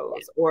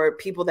videos, or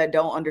people that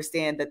don't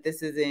understand that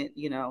this isn't,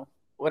 you know,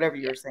 whatever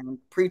you're saying,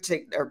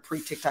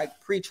 pre-TikTok,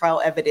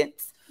 pre-trial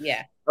evidence.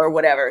 Yeah. Or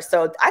whatever.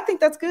 So I think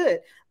that's good.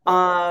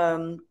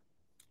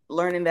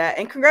 Learning that,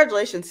 and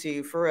congratulations to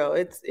you, for real.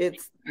 It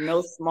is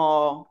no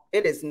small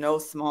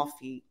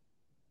feat.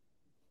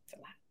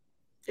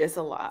 It's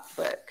a lot,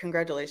 but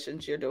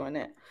congratulations, you're doing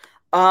it.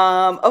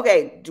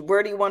 Okay,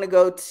 where do you want to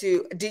go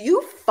to? Do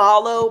you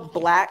follow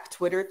Black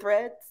Twitter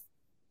threads?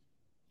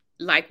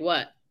 Like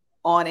what?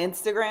 On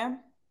Instagram?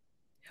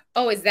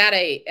 Oh,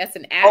 that's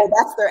an ad? Oh,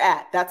 that's their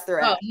ad. That's their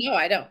ad. Oh, no,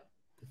 I don't.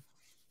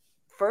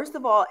 First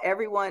of all,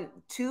 everyone,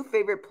 2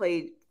 favorite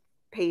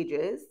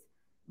pages.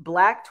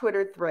 Black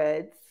Twitter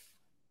threads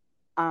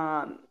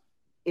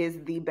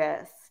is the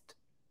best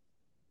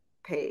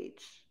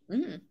page.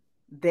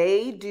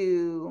 They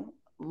do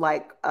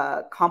like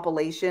a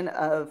compilation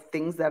of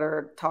things that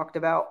are talked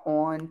about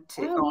on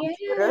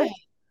Twitter.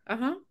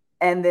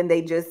 And then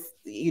they just,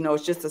 you know,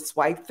 it's just a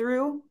swipe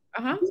through.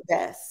 The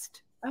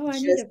best. Oh,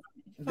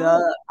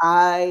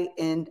 I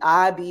need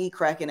I be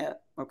cracking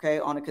up, okay,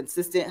 on a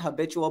consistent,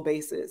 habitual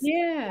basis.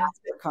 Yeah. That's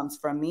what comes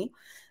from me.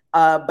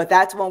 But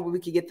that's one where we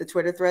could get the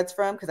Twitter threads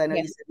from, because I know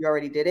you said you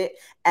already did it.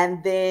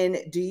 And then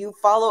do you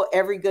follow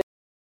Every Good?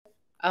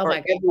 Oh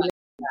my God.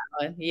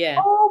 Yeah.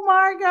 Oh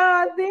my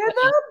God, they're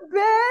the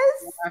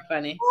best. They are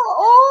funny.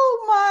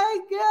 Oh my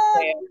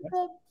God,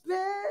 the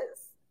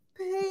best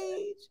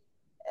page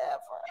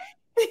ever.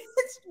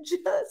 It's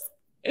just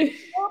the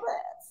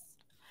best.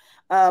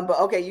 But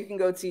okay, you can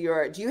go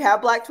to do you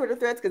have Black Twitter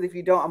threads? Because if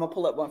you don't, I'm gonna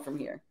pull up one from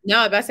here. No,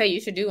 I was about to say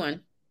you should do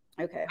one.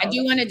 Okay. I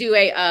do want to do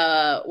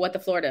a What the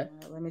Florida.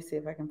 Let me see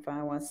if I can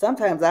find one.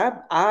 Sometimes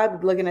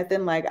I'm looking at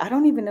them like I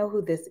don't even know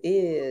who this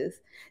is.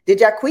 Did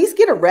Jacquees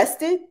get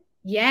arrested?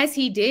 Yes,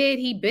 he did.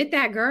 He bit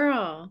that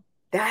girl.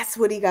 That's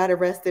what he got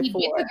arrested for.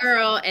 He bit the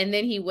girl, and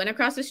then he went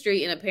across the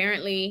street and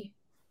apparently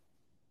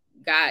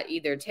got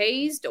either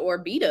tased or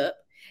beat up,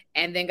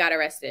 and then got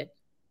arrested.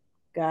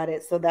 Got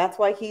it. So that's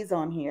why he's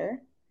on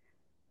here.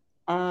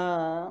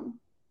 I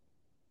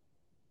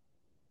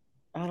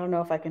don't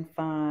know if I can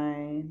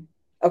find.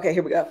 Okay,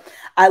 here we go.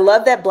 I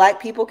love that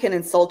Black people can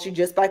insult you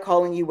just by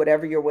calling you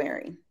whatever you're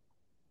wearing.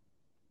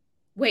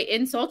 Wait,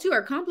 insult you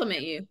or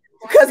compliment you?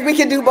 Because we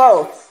can do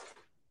both.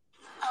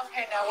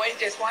 Okay, now wait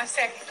just 1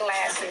 second,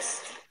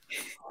 glasses.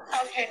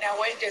 Okay, now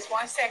wait just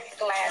 1 second,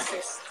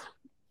 glasses.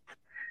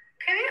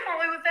 Can you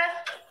help me with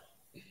that?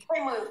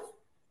 Wait, move.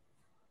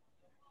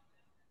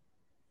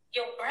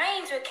 Your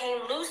brains became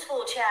loose,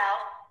 full child.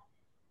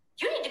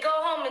 You need to go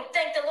home and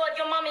thank the Lord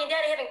your mommy and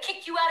daddy haven't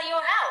kicked you out of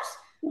your house.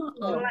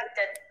 Like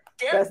the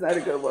devil. That's not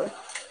a good one.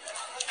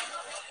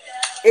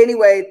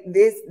 Anyway,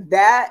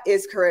 that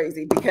is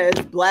crazy,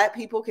 because Black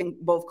people can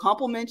both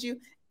compliment you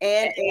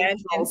and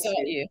insult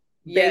you.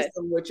 Based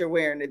on what you're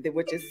wearing,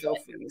 which is so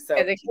funny. So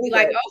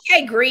like,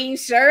 okay, green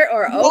shirt,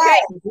 or okay,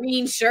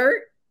 green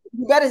shirt.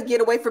 You better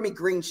get away from me,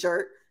 green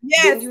shirt.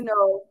 Yes. Then you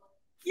know.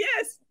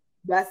 Yes.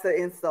 That's an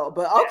insult.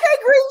 But okay,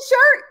 green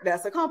shirt.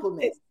 That's a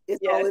compliment.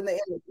 It's all in the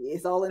energy.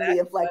 It's all in the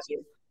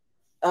inflection.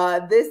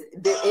 This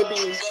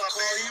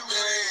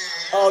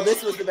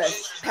was the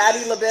best.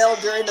 Patti LaBelle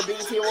during the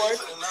BET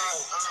Awards.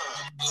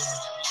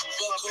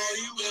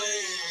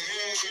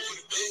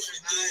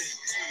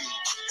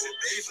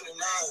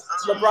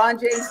 LeBron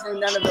James knew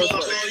none of those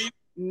words.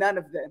 None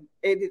of them.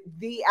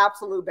 The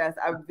absolute best.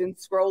 I've been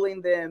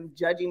scrolling them,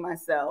 judging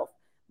myself,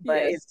 but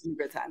it's a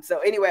good time. So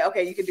anyway,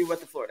 okay, you can do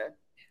What the Florida.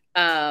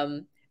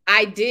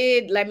 I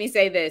did. Let me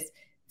say this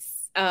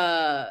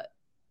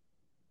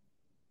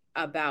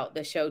about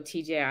the show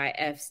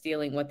TGIF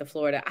stealing What the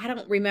Florida. I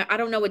don't remember. I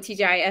don't know what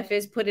TGIF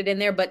is. Put it in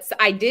there, but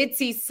I did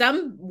see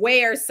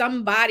somewhere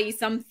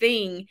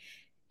something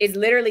is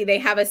literally, they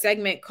have a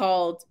segment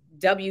called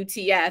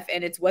WTF,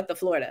 and it's What the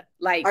Florida.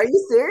 Like, are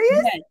you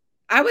serious? Yeah.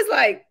 I was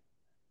like,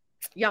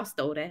 y'all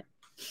stole that.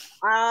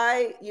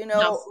 My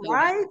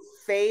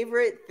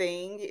favorite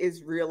thing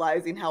is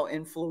realizing how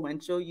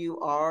influential you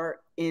are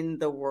in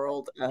the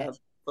world of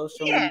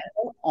social media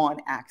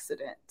on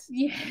accident.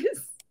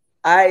 Yes.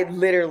 I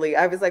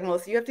was like,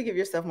 Melissa, you have to give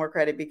yourself more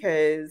credit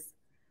because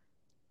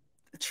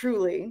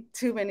truly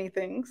too many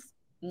things.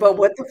 But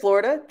what to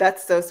Florida?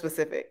 That's so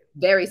specific.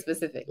 Very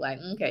specific. Like,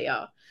 okay,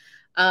 y'all.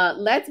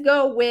 Let's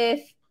go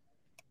with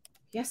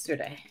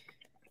yesterday.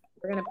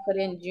 We're going to put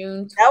in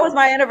June 20th. That was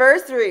my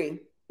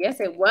anniversary. Yes,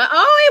 it was.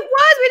 Oh, it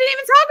was. We didn't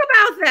even talk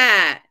about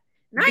that.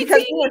 19.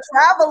 Because we were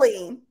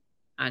traveling.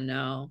 I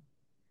know.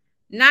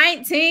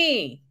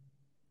 19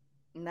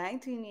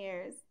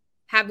 years.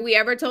 Have we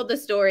ever told the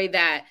story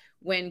that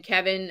when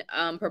Kevin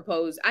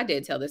proposed, I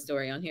did tell this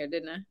story on here,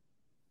 didn't I?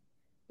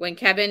 When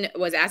Kevin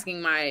was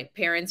asking my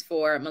parents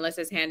for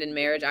Melissa's hand in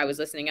marriage, I was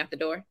listening at the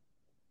door.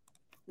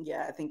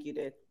 Yeah, I think you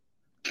did.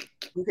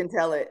 You can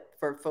tell it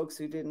for folks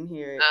who didn't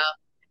hear it.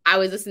 I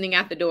was listening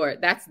at the door.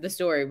 That's the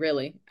story,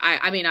 really.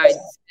 I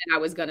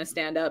was gonna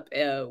stand up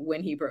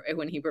when he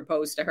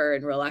proposed to her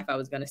in real life. I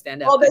was gonna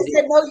stand up. Oh, they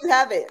said no, you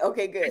have it.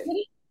 Okay, good.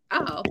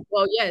 Oh,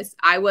 well, yes,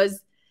 I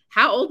was.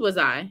 How old was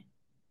I?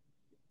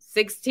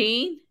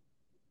 16?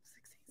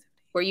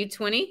 Were you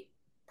 20?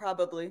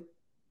 Probably.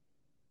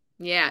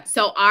 Yeah.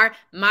 So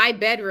my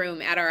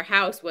bedroom at our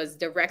house was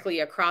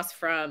directly across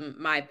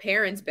from my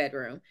parents'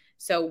 bedroom.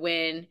 So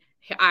when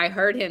I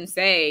heard him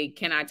say,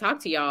 "Can I talk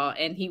to y'all?"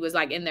 and he was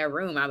like in their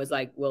room, I was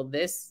like, well,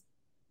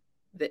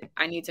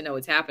 I need to know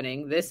what's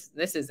happening. This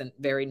isn't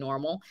very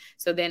normal.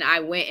 So then I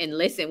went and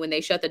listened. When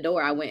they shut the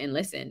door, I went and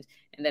listened.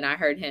 And then I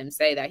heard him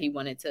say that he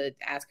wanted to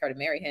ask her to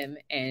marry him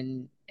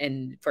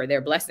and for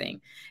their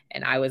blessing.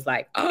 And I was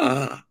like,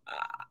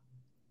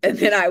 And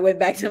then I went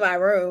back to my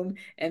room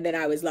and then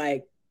I was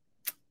like,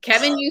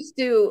 Kevin used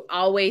to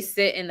always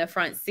sit in the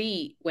front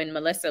seat when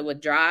Melissa would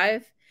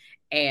drive.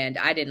 And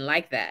I didn't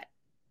like that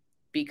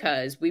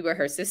because we were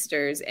her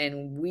sisters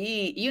and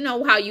you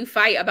know how you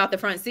fight about the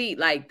front seat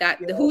like that.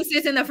 Yeah. Who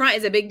sits in the front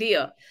is a big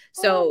deal.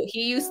 So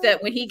he used to,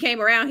 when he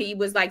came around, he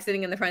was like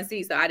sitting in the front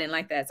seat. So I didn't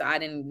like that. So I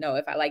didn't know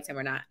if I liked him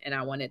or not. And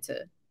I wanted to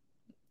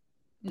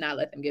not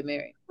let them get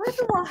married. First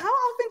of all, how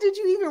often did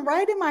you even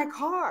ride in my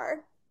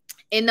car?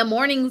 In the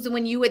mornings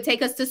when you would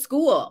take us to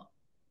school.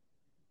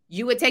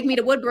 You would take me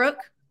to Woodbrook.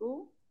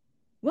 Ooh.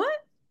 What?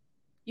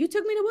 You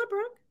took me to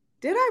Woodbrook?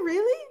 Did I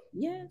really?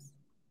 Yes.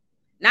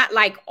 Not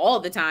like all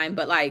the time,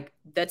 but like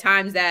the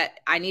times that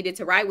I needed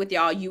to ride with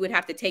y'all, you would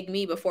have to take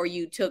me before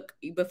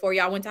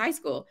y'all went to high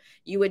school.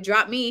 You would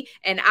drop me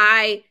and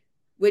I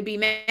would be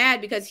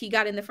mad because he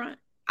got in the front.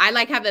 I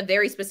like have a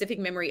very specific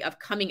memory of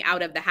coming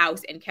out of the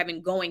house and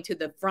Kevin going to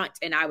the front.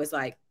 And I was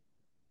like,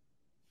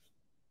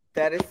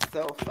 that is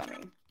so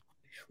funny.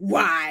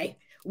 Why?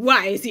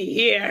 Why is he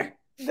here?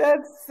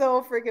 That's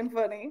so freaking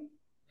funny.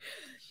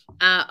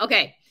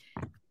 Okay.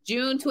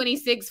 June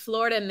 26th,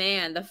 Florida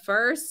man. The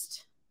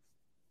first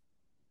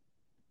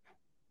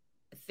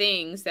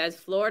thing says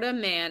Florida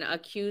man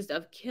accused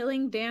of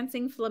killing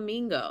dancing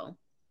flamingo.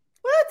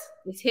 What?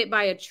 Was hit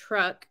by a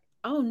truck.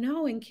 Oh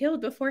no, and killed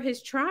before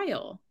his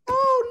trial.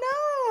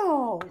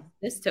 Oh no.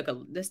 This took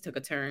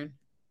a turn.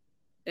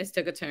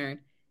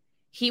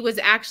 He was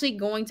actually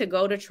going to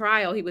go to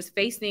trial. He was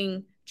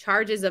facing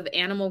charges of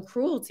animal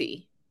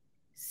cruelty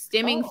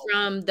stemming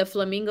from the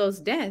flamingo's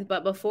death.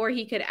 But before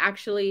he could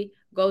actually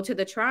go to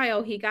the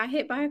trial, he got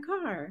hit by a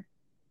car.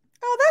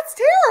 Oh,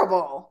 that's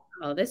terrible.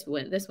 Oh, this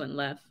one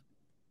left.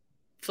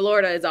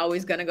 Florida is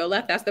always going to go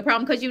left. That's the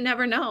problem because you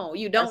never know.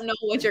 You don't know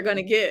what you're going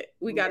to get.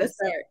 We got to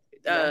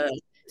start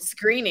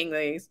screening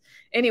these.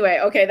 Anyway,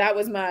 okay, that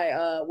was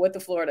my what the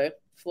Florida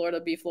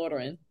be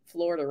Floriding.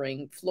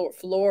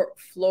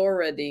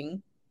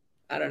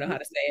 I don't know how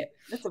to say it.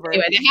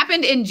 Anyway, that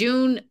happened in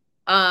June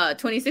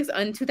 26th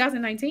in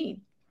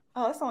 2019.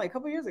 Oh, that's only a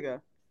couple years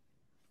ago.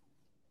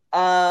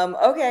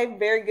 Okay,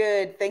 very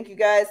good. Thank you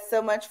guys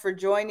so much for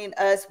joining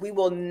us. We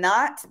will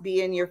not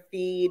be in your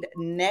feed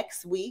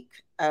next week.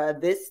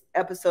 This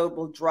episode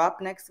will drop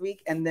next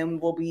week, and then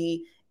we'll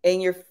be in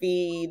your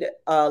feed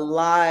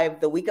live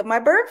the week of my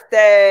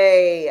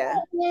birthday.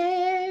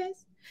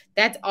 Yes.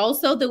 That's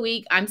also the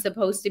week I'm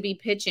supposed to be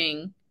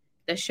pitching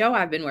the show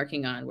I've been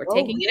working on. We're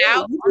taking it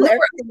out. You do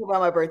everything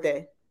around my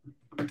birthday.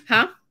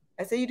 Huh?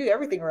 I say you do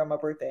everything around my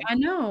birthday. I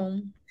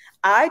know.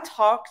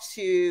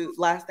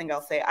 Last thing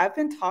I'll say, I've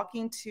been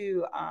talking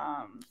to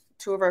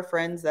two of our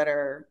friends that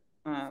are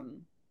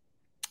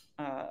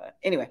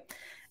anyway,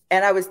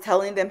 and I was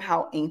telling them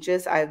how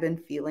anxious I've been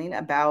feeling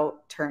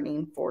about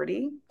turning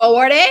 40.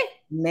 40?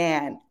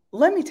 Man,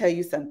 let me tell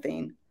you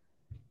something.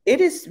 It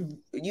is,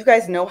 you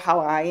guys know how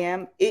I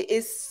am. It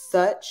is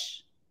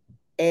such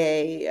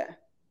and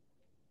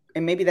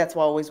maybe that's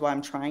why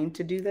I'm trying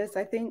to do this,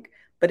 I think.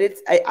 But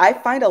I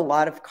find a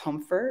lot of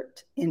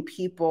comfort in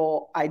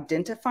people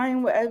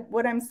identifying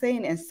what I'm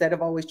saying instead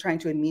of always trying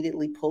to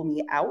immediately pull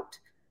me out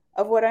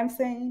of what I'm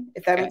saying,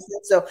 if that makes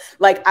sense. So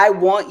like, I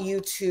want you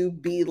to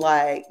be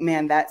like,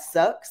 man, that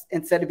sucks,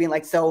 instead of being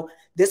like, so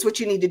this is what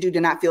you need to do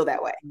to not feel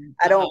that way.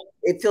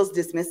 It feels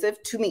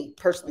dismissive to me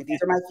personally.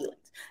 These are my feelings.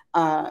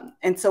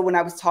 And so when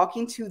I was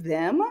talking to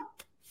them,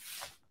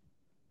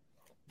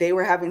 they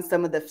were having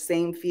some of the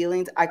same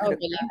feelings. I could have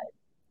cried.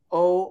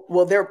 Oh,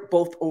 well, they're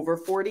both over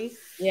 40.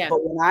 Yeah.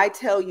 But when I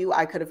tell you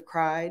I could have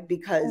cried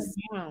because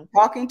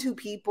talking to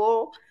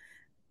people,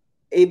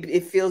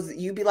 it feels,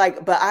 you'd be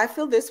like, but I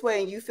feel this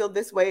way and you feel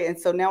this way. And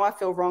so now I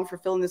feel wrong for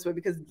feeling this way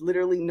because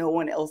literally no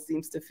one else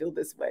seems to feel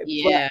this way.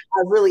 Yeah.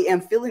 But I really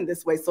am feeling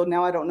this way. So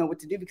now I don't know what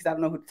to do because I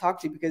don't know who to talk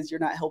to because you're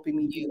not helping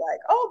me be like,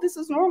 oh, this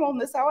is normal and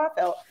this is how I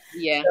felt.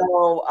 Yeah.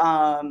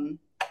 So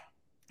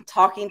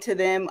talking to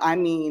them, I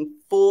mean,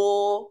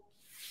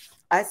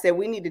 I said,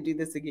 we need to do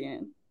this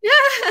again.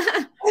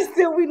 I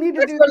said, we need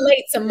to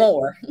relate some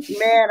more.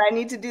 Man, I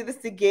need to do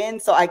this again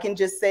so I can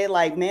just say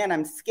like, man,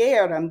 I'm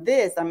scared. I'm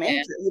this. I'm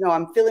anxious. You know,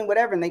 I'm feeling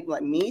whatever. And they be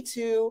like, me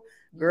too.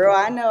 Girl,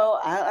 I know.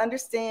 I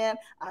understand.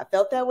 I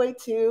felt that way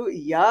too.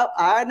 Yup,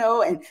 I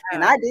know. And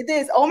I did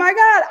this. Oh my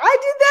God, I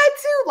did that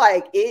too.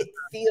 Like it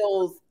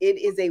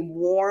is a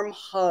warm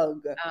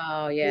hug.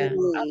 Oh yeah.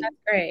 Oh, that's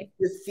great.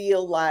 To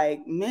feel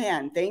like,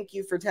 man, thank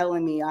you for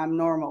telling me I'm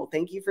normal.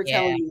 Thank you for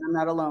telling me I'm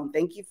not alone.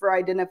 Thank you for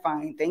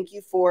identifying. Thank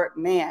you for,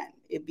 man,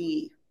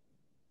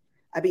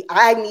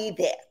 I need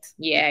that.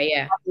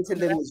 Yeah. Talking to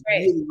them is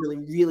really, really,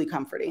 really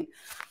comforting.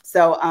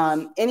 So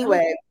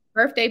anyway.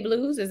 Birthday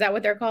blues, is that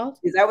what they're called?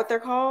 Is that what they're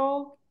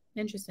called?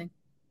 Interesting.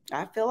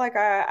 I feel like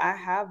I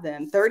have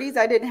them. 30s,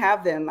 I didn't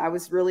have them. I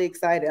was really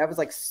excited. I was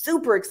like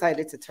super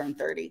excited to turn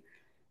 30.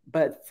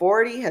 But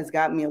 40 has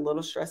got me a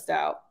little stressed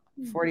out.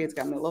 40 has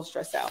got me a little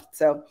stressed out.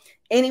 So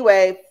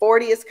anyway,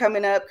 40 is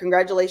coming up.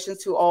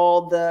 Congratulations to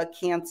all the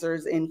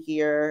Cancers in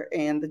here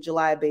and the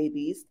July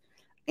babies.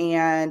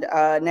 And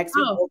next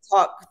week we'll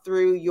talk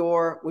through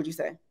what'd you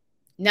say?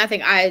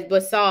 Nothing. I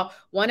saw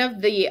one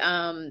of the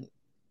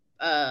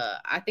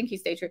I think he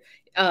stayed true.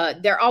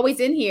 They're always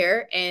in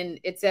here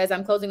and it says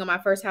I'm closing on my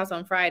first house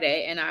on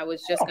Friday. And I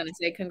was just gonna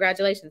say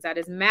congratulations. That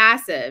is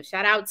massive.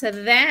 Shout out to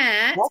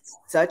that. That's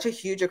such a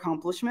huge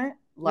accomplishment.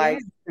 Like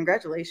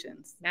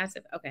congratulations.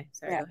 Massive. Okay.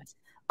 Sorry. Go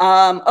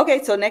ahead.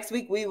 Okay, so next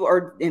week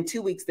or in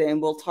 2 weeks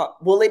then we'll talk.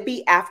 Will it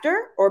be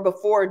after or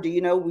before? Do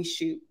you know we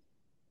shoot?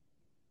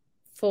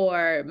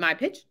 For my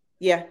pitch?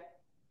 Yeah.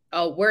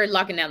 Oh, we're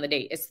locking down the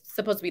date. It's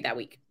supposed to be that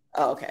week.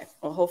 Oh, okay.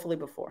 Well, hopefully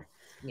before.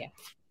 Yeah.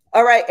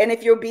 All right. And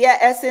if you'll be at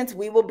Essence,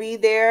 we will be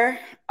there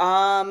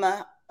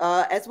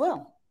as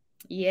well.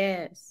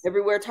 Yes.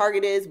 Everywhere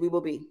Target is, we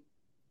will be.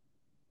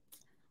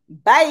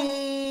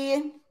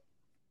 Bye.